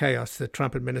Cost of Chaos, the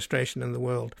Trump Administration and the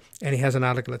World. And he has an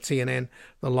article at CNN,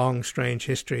 The Long, Strange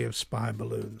History of Spy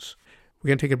Balloons. We're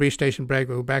going to take a brief station break.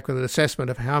 We'll be back with an assessment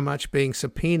of how much being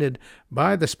subpoenaed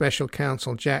by the special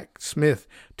counsel, Jack Smith,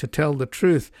 to tell the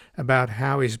truth about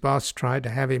how his boss tried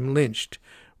to have him lynched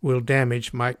will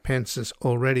damage Mike Pence's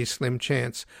already slim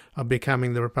chance of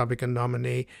becoming the Republican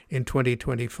nominee in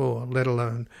 2024, let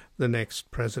alone the next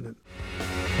president.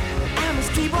 I'm a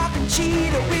street-walking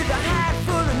cheetah with a hat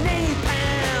full of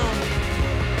napalm.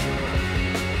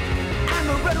 I'm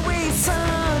a runaway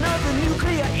son of the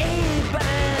nuclear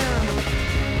aid-bound.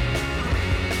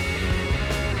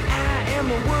 I'm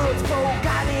the world's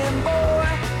forgotten boy,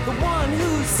 the one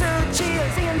who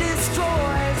searches and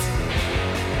destroys.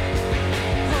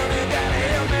 Honey, gotta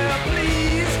help me,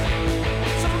 please.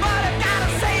 Somebody gotta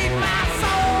save my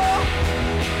soul.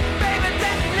 Baby,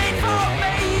 detonate for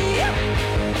me.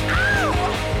 Oh!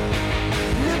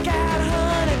 Look out,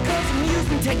 honey, 'cause I'm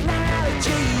using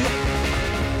technology.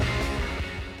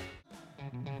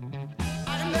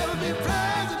 I can never be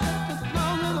president as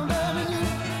long as I'm loving you.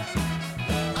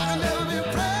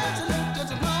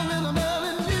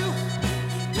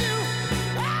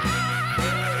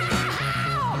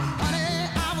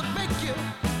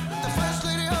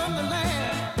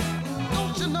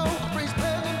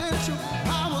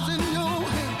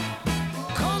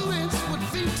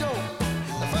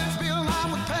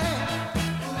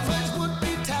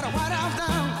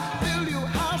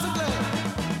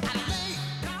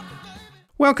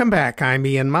 Welcome back. I'm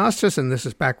Ian Masters, and this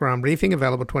is Background Briefing,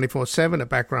 available 24/7 at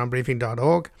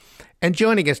backgroundbriefing.org. And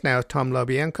joining us now is Tom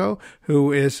Lobienko,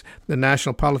 who is the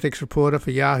national politics reporter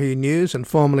for Yahoo News and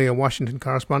formerly a Washington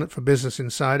correspondent for Business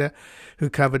Insider,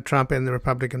 who covered Trump and the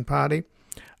Republican Party.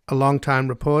 A longtime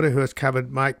reporter who has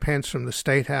covered Mike Pence from the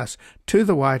State House to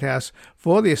the White House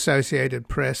for the Associated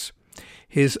Press.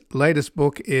 His latest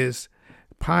book is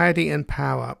Piety and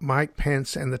Power, Mike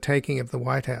Pence and the Taking of the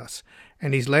White House.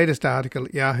 And his latest article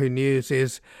at Yahoo News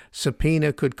is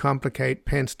Subpoena Could Complicate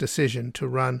Pence's Decision to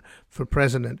Run for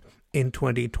President in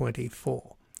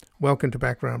 2024. Welcome to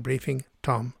Background Briefing,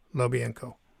 Tom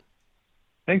Lobienko.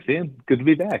 Thanks, Ian. Good to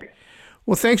be back.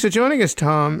 Well, thanks for joining us,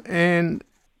 Tom. And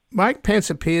Mike Pence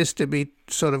appears to be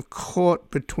sort of caught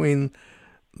between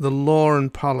the law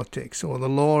and politics, or the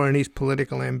law and his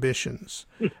political ambitions.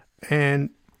 And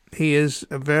he is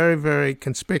a very, very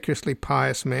conspicuously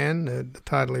pious man, the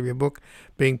title of your book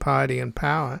being Piety and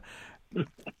Power.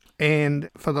 And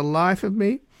for the life of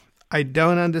me, I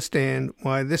don't understand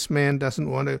why this man doesn't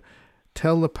want to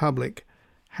tell the public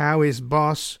how his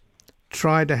boss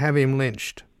tried to have him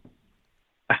lynched.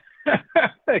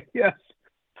 Yes.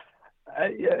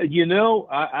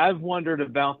 I've wondered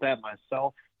about that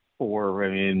myself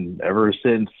ever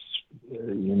since,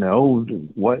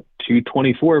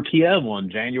 2:24 p.m. on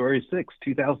January 6,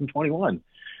 2021.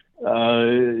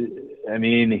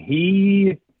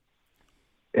 He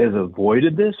has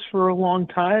avoided this for a long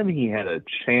time. He had a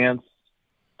chance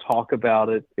to talk about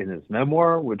it in his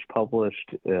memoir, which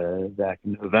published back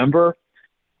in November,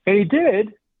 and he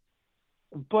did,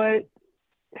 but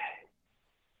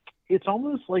it's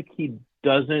almost like he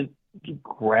doesn't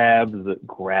grab the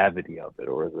gravity of it,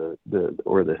 or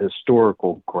the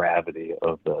historical gravity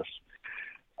of this.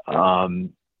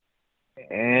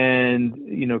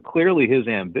 Clearly his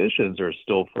ambitions are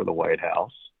still for the White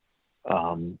House.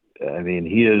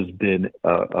 He has been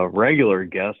a regular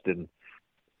guest in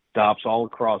stops all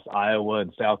across Iowa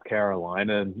and South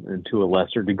Carolina, and to a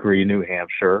lesser degree, New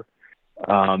Hampshire,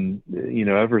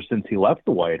 ever since he left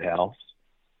the White House.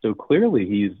 So clearly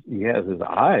he has his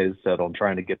eyes set on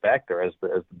trying to get back there as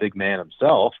the big man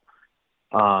himself.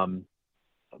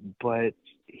 But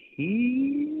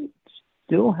he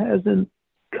still hasn't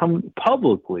has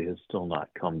still not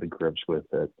come to grips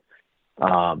with it.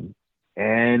 I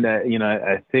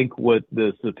think what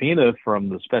the subpoena from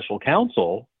the special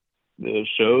counsel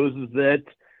shows is that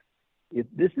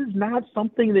this is not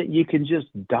something that you can just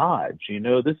dodge.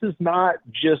 This is not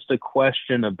just a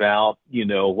question about,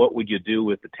 what would you do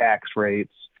with the tax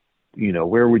rates?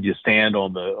 Where would you stand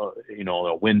on the,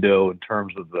 a window in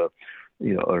terms of the,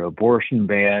 an abortion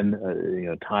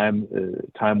ban, time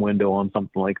window on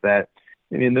something like that.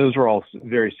 Those are all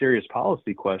very serious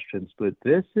policy questions, but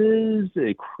this is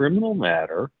a criminal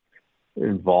matter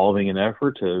involving an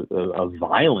effort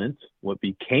what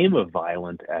became a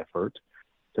violent effort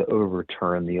to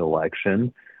overturn the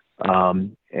election.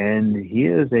 And he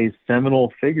is a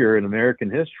seminal figure in American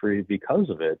history because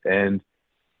of it. And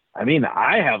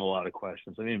I have a lot of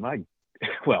questions. If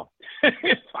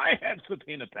I had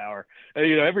subpoena power,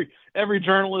 every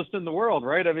journalist in the world,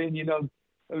 right? I'm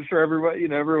sure everybody,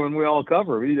 everyone we all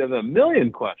cover, we'd have a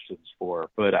million questions for,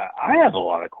 but I have a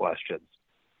lot of questions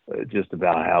just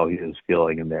about how he is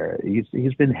feeling in there.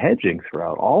 He's been hedging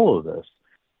throughout all of this.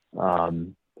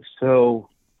 So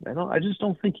I just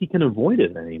don't think he can avoid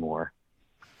it anymore.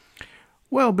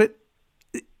 Well, but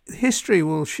history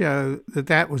will show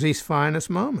that was his finest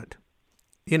moment.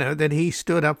 That he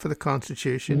stood up for the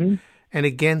Constitution and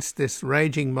against this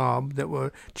raging mob that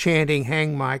were chanting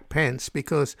 "Hang Mike Pence"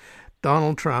 because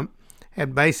Donald Trump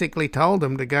had basically told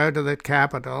him to go to the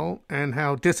Capitol and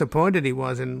how disappointed he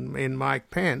was in Mike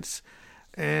Pence.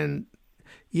 And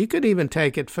you could even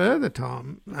take it further,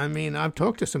 Tom. I've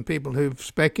talked to some people who've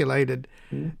speculated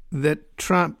that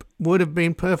Trump would have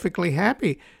been perfectly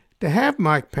happy to have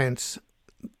Mike Pence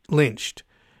lynched.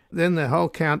 Then the whole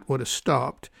count would have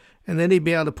stopped, and then he'd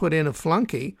be able to put in a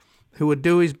flunky who would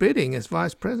do his bidding as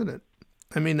vice president.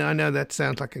 I know that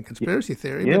sounds like a conspiracy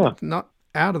theory, but it's not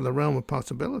out of the realm of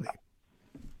possibility.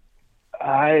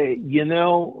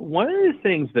 One of the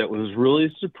things that was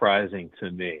really surprising to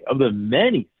me, of the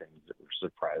many things that were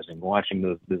surprising watching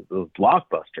those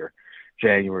blockbuster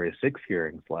January 6th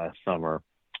hearings last summer,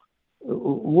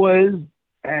 was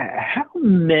how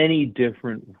many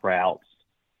different routes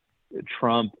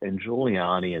Trump and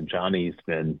Giuliani and John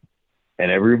Eastman and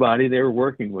everybody they were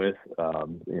working with,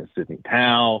 Sidney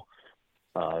Powell,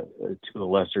 to a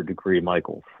lesser degree,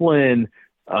 Michael Flynn,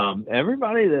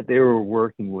 everybody that they were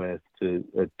working with to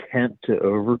attempt to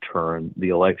overturn the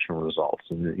election results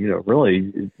and,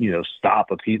 really, stop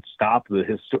the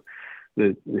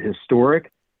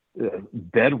historic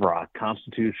bedrock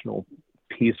constitutional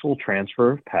peaceful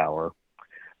transfer of power.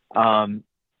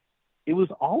 It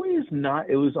was always not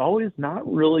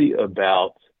really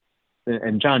about,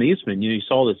 and John Eastman, you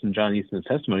saw this in John Eastman's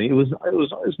testimony. It was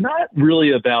not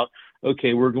really about,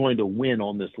 okay, we're going to win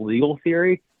on this legal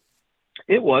theory.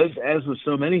 It was, as with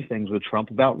so many things with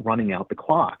Trump, about running out the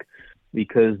clock,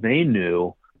 because they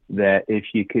knew that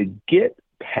if you could get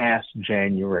past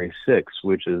January 6th,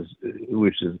 which is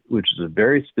a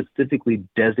very specifically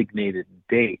designated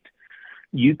date,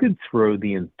 you could throw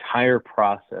the entire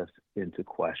process into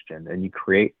question and you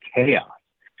create chaos.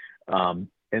 And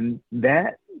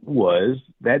that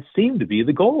seemed to be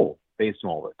the goal. based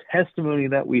on all the testimony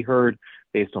that we heard,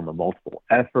 based on the multiple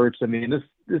efforts. I mean,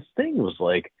 this thing was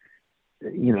like,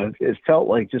 it felt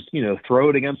like just,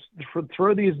 throw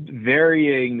these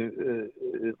varying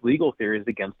legal theories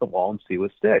against the wall and see what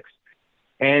sticks.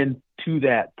 And to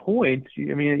that point,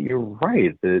 I mean, you're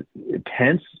right that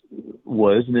Pence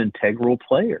was an integral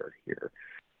player here.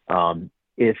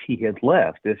 If he had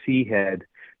left, if he had,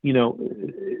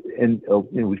 and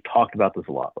we've talked about this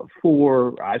a lot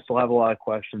before. I still have a lot of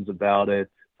questions about it.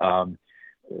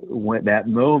 When that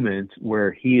moment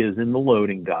where he is in the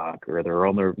loading dock, or they're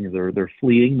on they're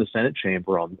fleeing the Senate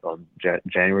chamber on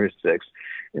January 6th,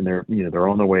 and they're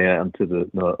on their way out to the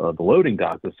loading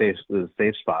dock, the safe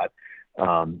spot,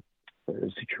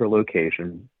 secure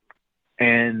location,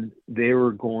 and they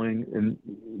were going, and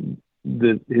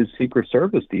his Secret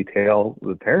Service detail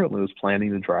apparently was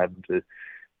planning to drive him to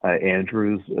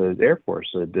Andrews Air Force,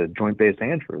 the Joint Base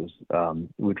Andrews,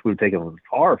 which would have taken him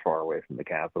far, far away from the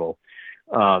Capitol.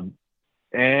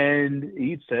 And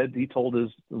he told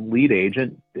his lead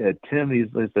agent, Tim, he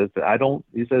says,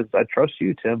 I trust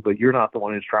you, Tim, but you're not the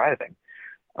one who's driving.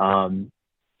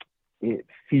 It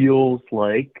feels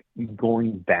like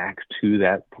going back to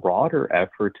that broader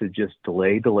effort to just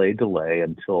delay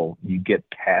until you get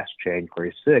past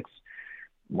January 6th,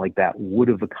 like that would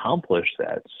have accomplished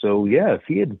that. So yeah, if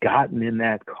he had gotten in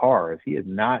that car, if he had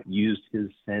not used his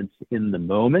sense in the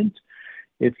moment,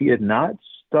 if he had not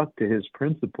stuck to his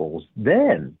principles,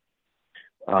 then,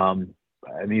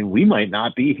 we might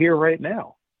not be here right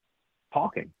now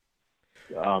talking.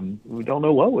 We don't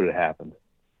know what would have happened.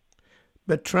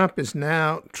 But Trump is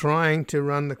now trying to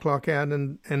run the clock out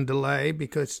and delay,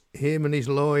 because him and his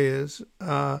lawyers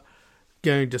are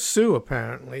going to sue,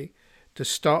 apparently, to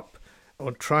stop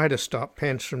or try to stop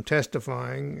Pence from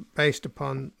testifying based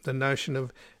upon the notion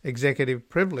of executive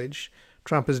privilege.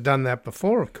 Trump has done that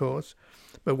before, of course.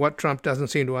 But what Trump doesn't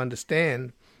seem to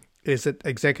understand is that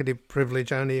executive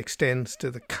privilege only extends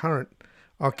to the current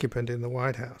occupant in the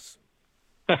White House.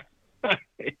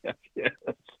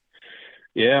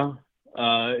 Yeah.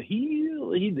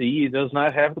 He does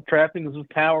not have the trappings of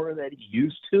power that he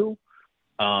used to.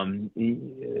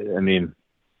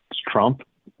 It's Trump.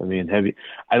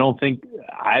 I don't think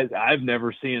I've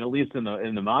never seen, at least in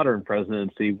the modern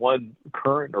presidency, one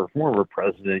current or former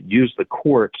president use the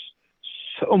courts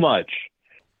so much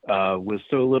with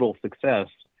so little success.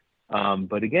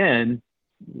 But again,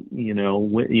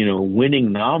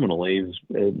 winning nominally is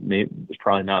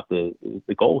probably not the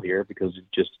goal here, because it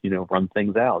just run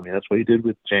things out. That's what he did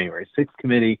with the January 6th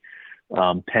committee.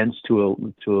 Pence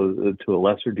to a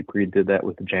lesser degree did that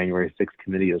with the January 6th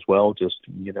committee as well. Just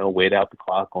wait out the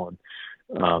clock on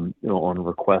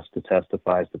requests to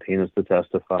testify, subpoenas to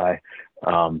testify,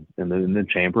 and then the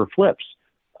chamber flips.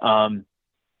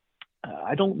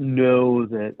 I don't know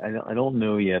yet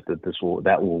that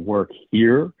that will work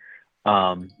here.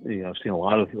 I've seen a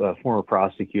lot of former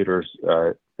prosecutors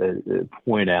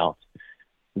point out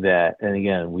that, and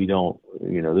again, we don't,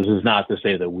 this is not to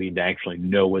say that we actually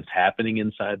know what's happening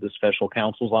inside the special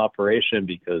counsel's operation,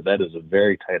 because that is a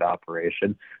very tight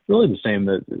operation, really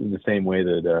the same way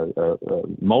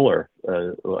that Mueller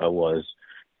was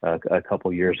a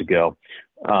couple years ago.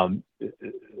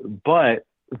 But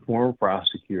former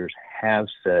prosecutors have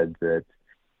said that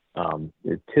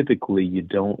typically you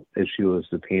don't issue a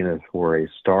subpoena for a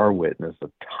star witness, a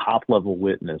top-level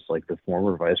witness like the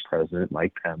former Vice President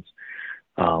Mike Pence,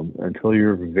 until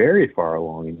you're very far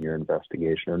along in your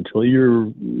investigation, until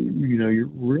you're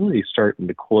really starting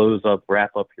to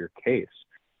wrap up your case,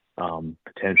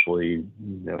 potentially,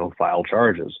 file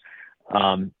charges.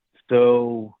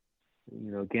 So,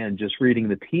 again, just reading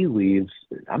the tea leaves,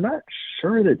 I'm not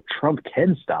sure that Trump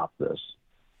can stop this.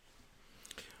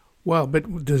 Well,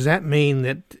 but does that mean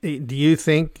that, do you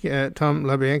think, Tom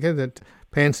LaBianca, that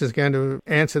Pence is going to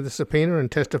answer the subpoena and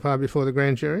testify before the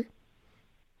grand jury?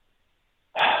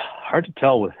 Hard to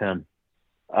tell with him.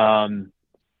 I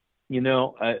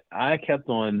kept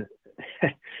on,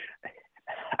 I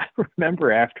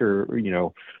remember after,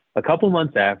 a couple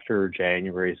months after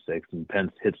January 6th and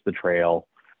Pence hits the trail,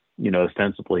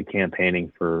 ostensibly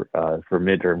campaigning for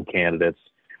midterm candidates,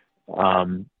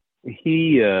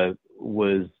 he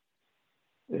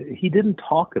didn't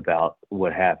talk about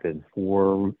what happened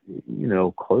for,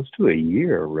 close to a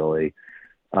year, really.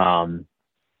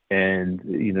 And,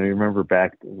 you remember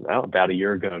back about a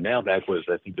year ago now, I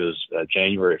think it was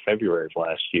January, February of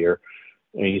last year.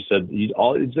 And he said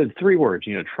 3 words,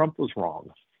 Trump was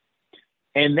wrong.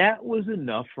 And that was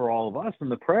enough for all of us in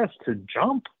the press to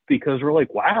jump, because we're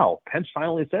like, wow, Pence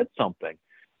finally said something.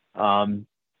 And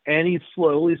he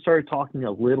slowly started talking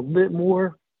a little bit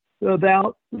more.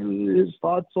 about his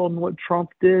thoughts on what Trump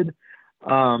did.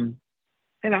 And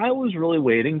I was really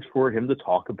waiting for him to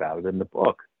talk about it in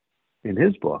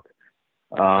his book.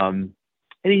 And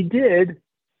he did,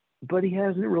 but he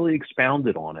hasn't really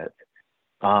expounded on it.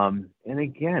 And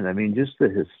again, I mean, just the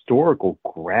historical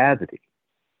gravity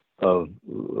of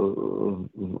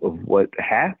what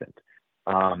happened.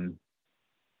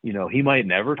 He might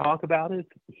never talk about it.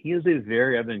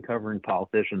 I've been covering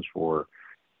politicians for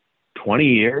 20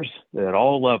 years at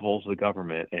all levels of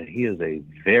government, and he is a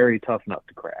very tough nut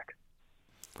to crack.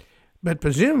 But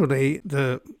presumably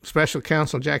the special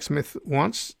counsel, Jack Smith,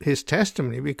 wants his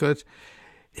testimony because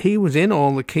he was in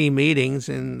all the key meetings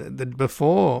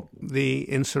before the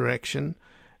insurrection.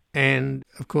 And,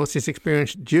 of course, his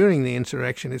experience during the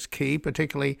insurrection is key,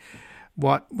 particularly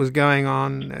what was going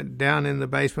on down in the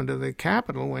basement of the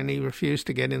Capitol when he refused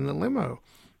to get in the limo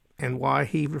and why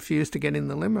he refused to get in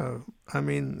the limo. I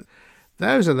mean,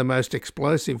 those are the most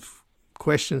explosive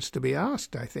questions to be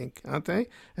asked, I think, aren't they?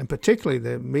 And particularly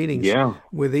the meetings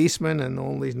with Eastman and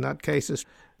all these nutcases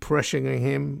pressuring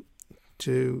him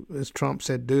to, as Trump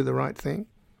said, do the right thing.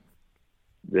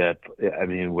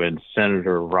 When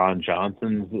Senator Ron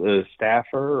Johnson's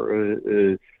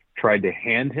staffer tried to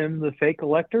hand him the fake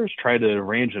electors, tried to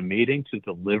arrange a meeting to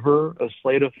deliver a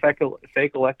slate of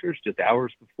fake electors just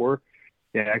hours before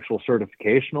the actual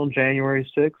certification on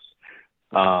January 6th.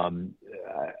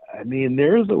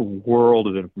 There's a world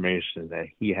of information that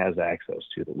he has access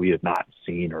to that we have not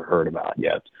seen or heard about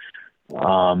yet.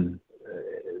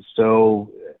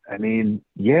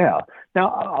 Now,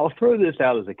 I'll throw this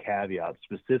out as a caveat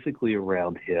specifically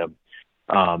around him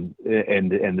and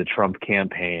the Trump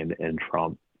campaign and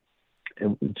Trump,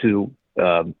 to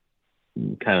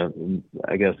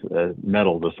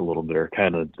meddle this a little bit, or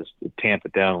kind of just tamp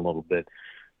it down a little bit,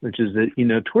 which is that,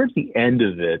 towards the end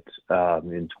of it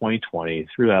in 2020,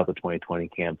 throughout the 2020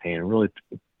 campaign, and really,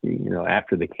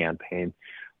 after the campaign,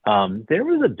 there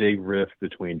was a big rift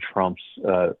between Trump's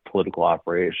political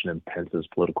operation and Pence's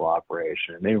political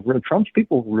operation. And Trump's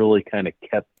people really kind of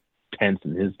kept Pence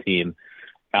and his team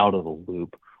out of the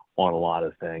loop on a lot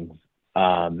of things.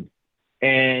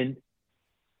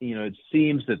 It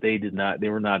seems that they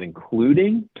were not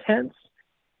including Pence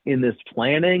in this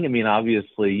planning. I mean,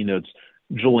 obviously, it's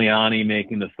Giuliani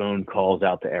making the phone calls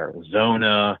out to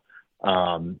Arizona.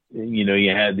 You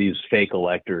had these fake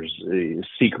electors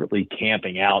secretly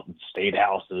camping out in state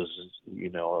houses,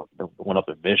 one up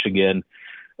in Michigan.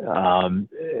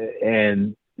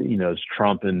 It's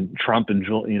Trump himself and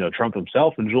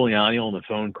Giuliani on the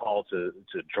phone call to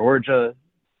Georgia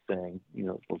saying,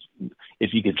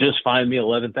 if you could just find me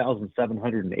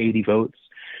 11,780 votes.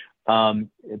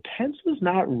 Pence was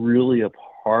not really a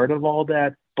part of all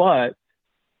that, but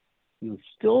he was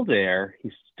still there.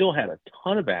 He still had a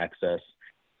ton of access.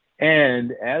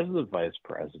 And as the vice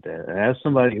president, and as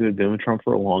somebody who had been with Trump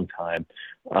for a long time,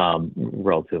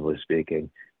 relatively speaking,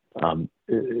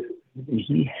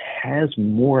 he has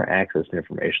more access to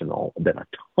information than a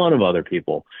ton of other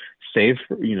people, save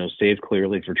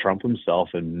clearly for Trump himself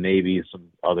and maybe some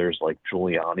others like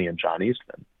Giuliani and John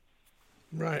Eastman.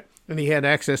 Right. And he had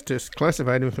access to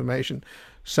classified information,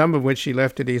 some of which he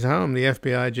left at his home. The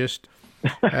FBI just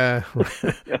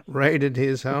raided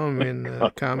his home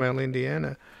in Carmel,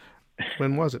 Indiana.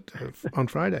 When was it? On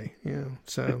Friday. Yeah.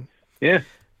 So. Yeah.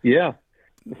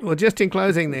 Well, just in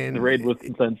closing then. The raid was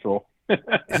consensual.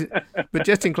 But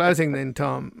just in closing then,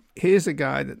 Tom, here's a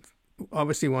guy that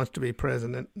obviously wants to be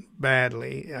president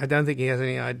badly. I don't think he has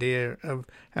any idea of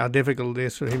how difficult it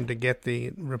is for him to get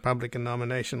the Republican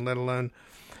nomination, let alone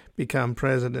become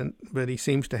president. But he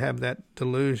seems to have that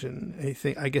delusion.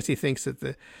 I guess he thinks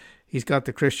that he's got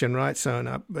the Christian right sewn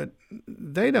up, but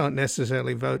they don't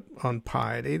necessarily vote on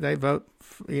piety. They vote,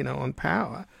 on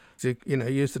power. To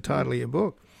use the title of your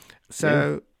book.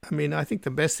 So, yeah. I think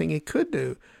the best thing he could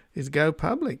do is go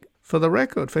public for the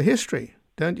record, for history,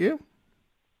 don't you?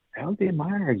 That would be my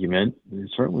argument.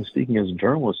 Certainly speaking as a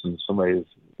journalist and somebody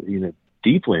who's,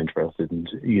 deeply interested in,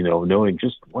 knowing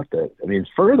just what the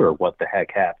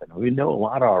heck happened. We know a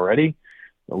lot already,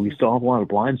 but we still have a lot of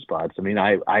blind spots.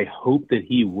 I hope that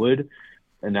he would,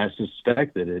 and I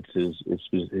suspect that it's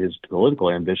his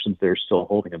political ambitions that are still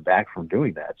holding him back from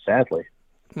doing that, sadly.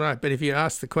 Right, but if you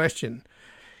ask the question,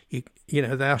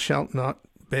 thou shalt not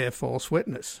bear false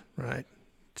witness, right?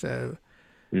 So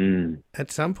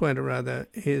at some point or other,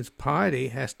 his piety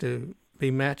has to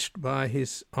be matched by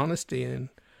his honesty and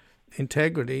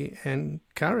integrity and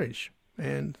courage.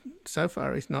 And so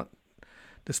far, he's not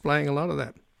displaying a lot of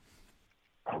that.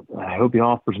 I hope he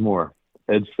offers more.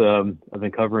 I've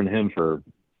been covering him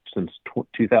since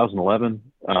 2011.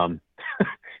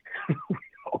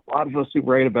 lot of us who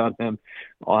write about him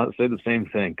all say the same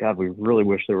thing. God, we really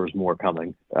wish there was more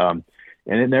coming. And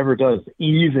it never does,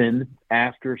 even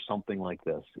after something like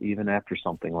this.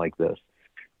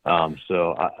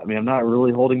 So I mean, I'm not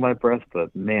really holding my breath,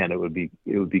 but man, it would be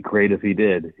great if he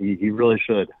did. He really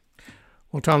should.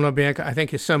 Well, Tom LoBianco, I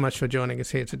thank you so much for joining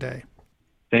us here today.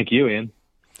 Thank you, Ian.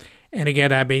 And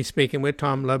again, I've been speaking with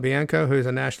Tom LoBianco, who is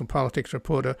a national politics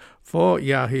reporter for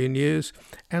Yahoo News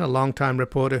and a longtime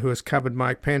reporter who has covered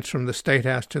Mike Pence from the State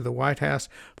House to the White House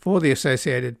for the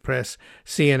Associated Press,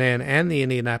 CNN, and the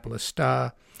Indianapolis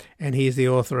Star. And he's the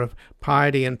author of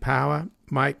Piety and Power,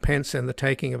 Mike Pence and the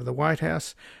Taking of the White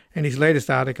House. And his latest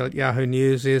article at Yahoo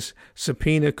News is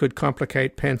Subpoena Could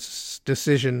Complicate Pence's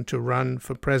Decision to Run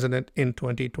for President in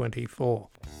 2024.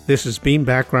 This has been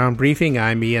Background Briefing.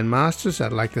 I'm Ian Masters.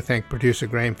 I'd like to thank producer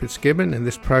Graham Fitzgibbon, and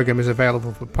this program is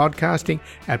available for podcasting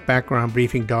at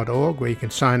backgroundbriefing.org, where you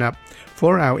can sign up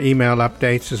for our email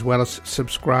updates as well as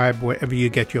subscribe wherever you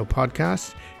get your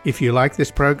podcasts. If you like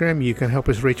this program, you can help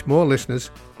us reach more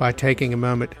listeners by taking a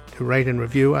moment to rate and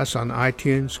review us on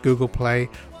iTunes, Google Play,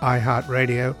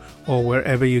 iHeartRadio, or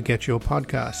wherever you get your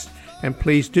podcasts. And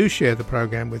please do share the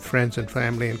program with friends and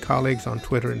family and colleagues on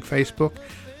Twitter and Facebook.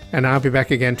 And I'll be back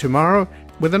again tomorrow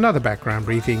with another Background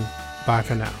Briefing. Bye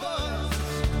for now.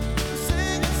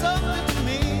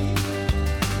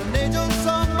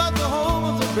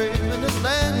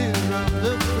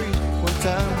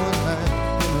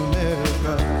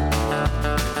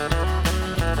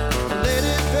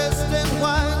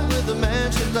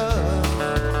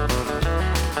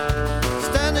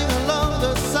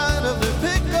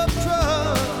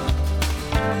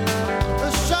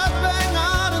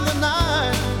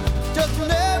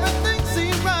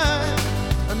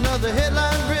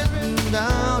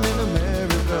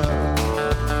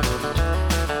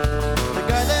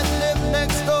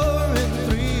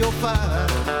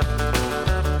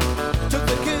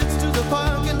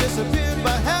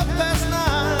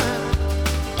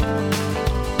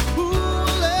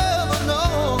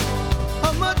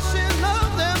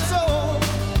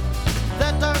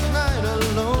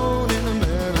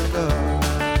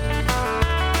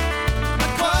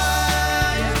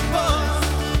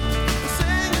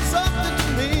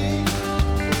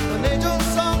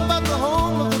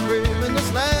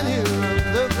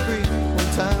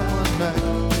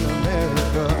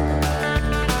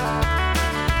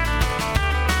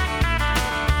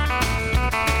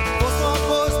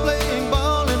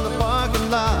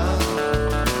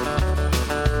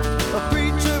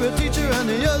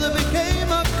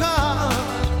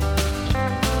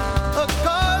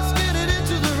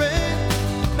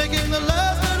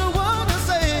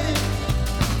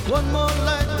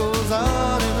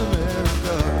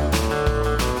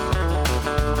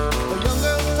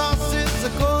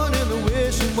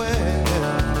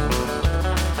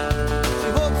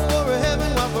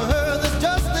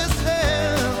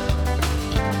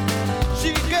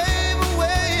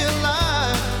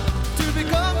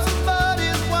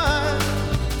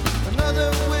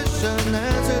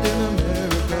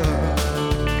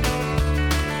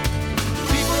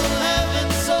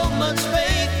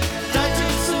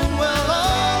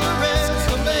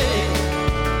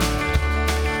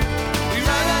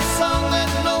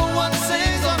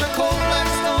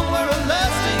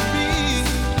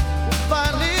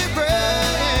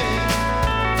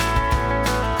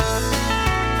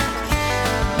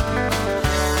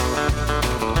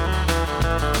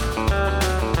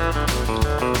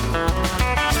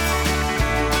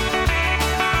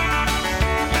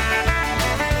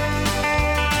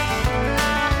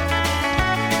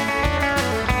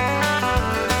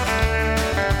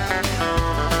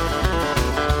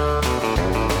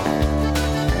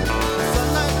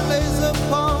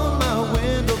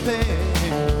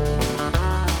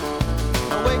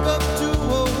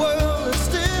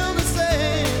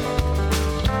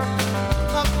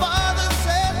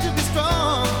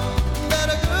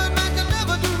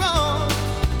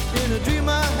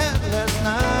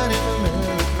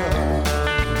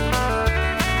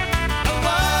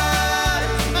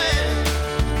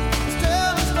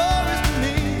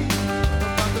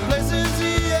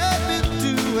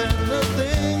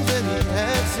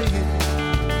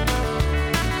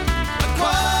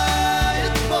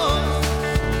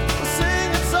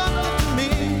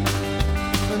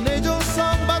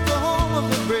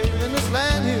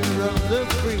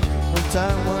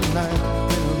 Time one night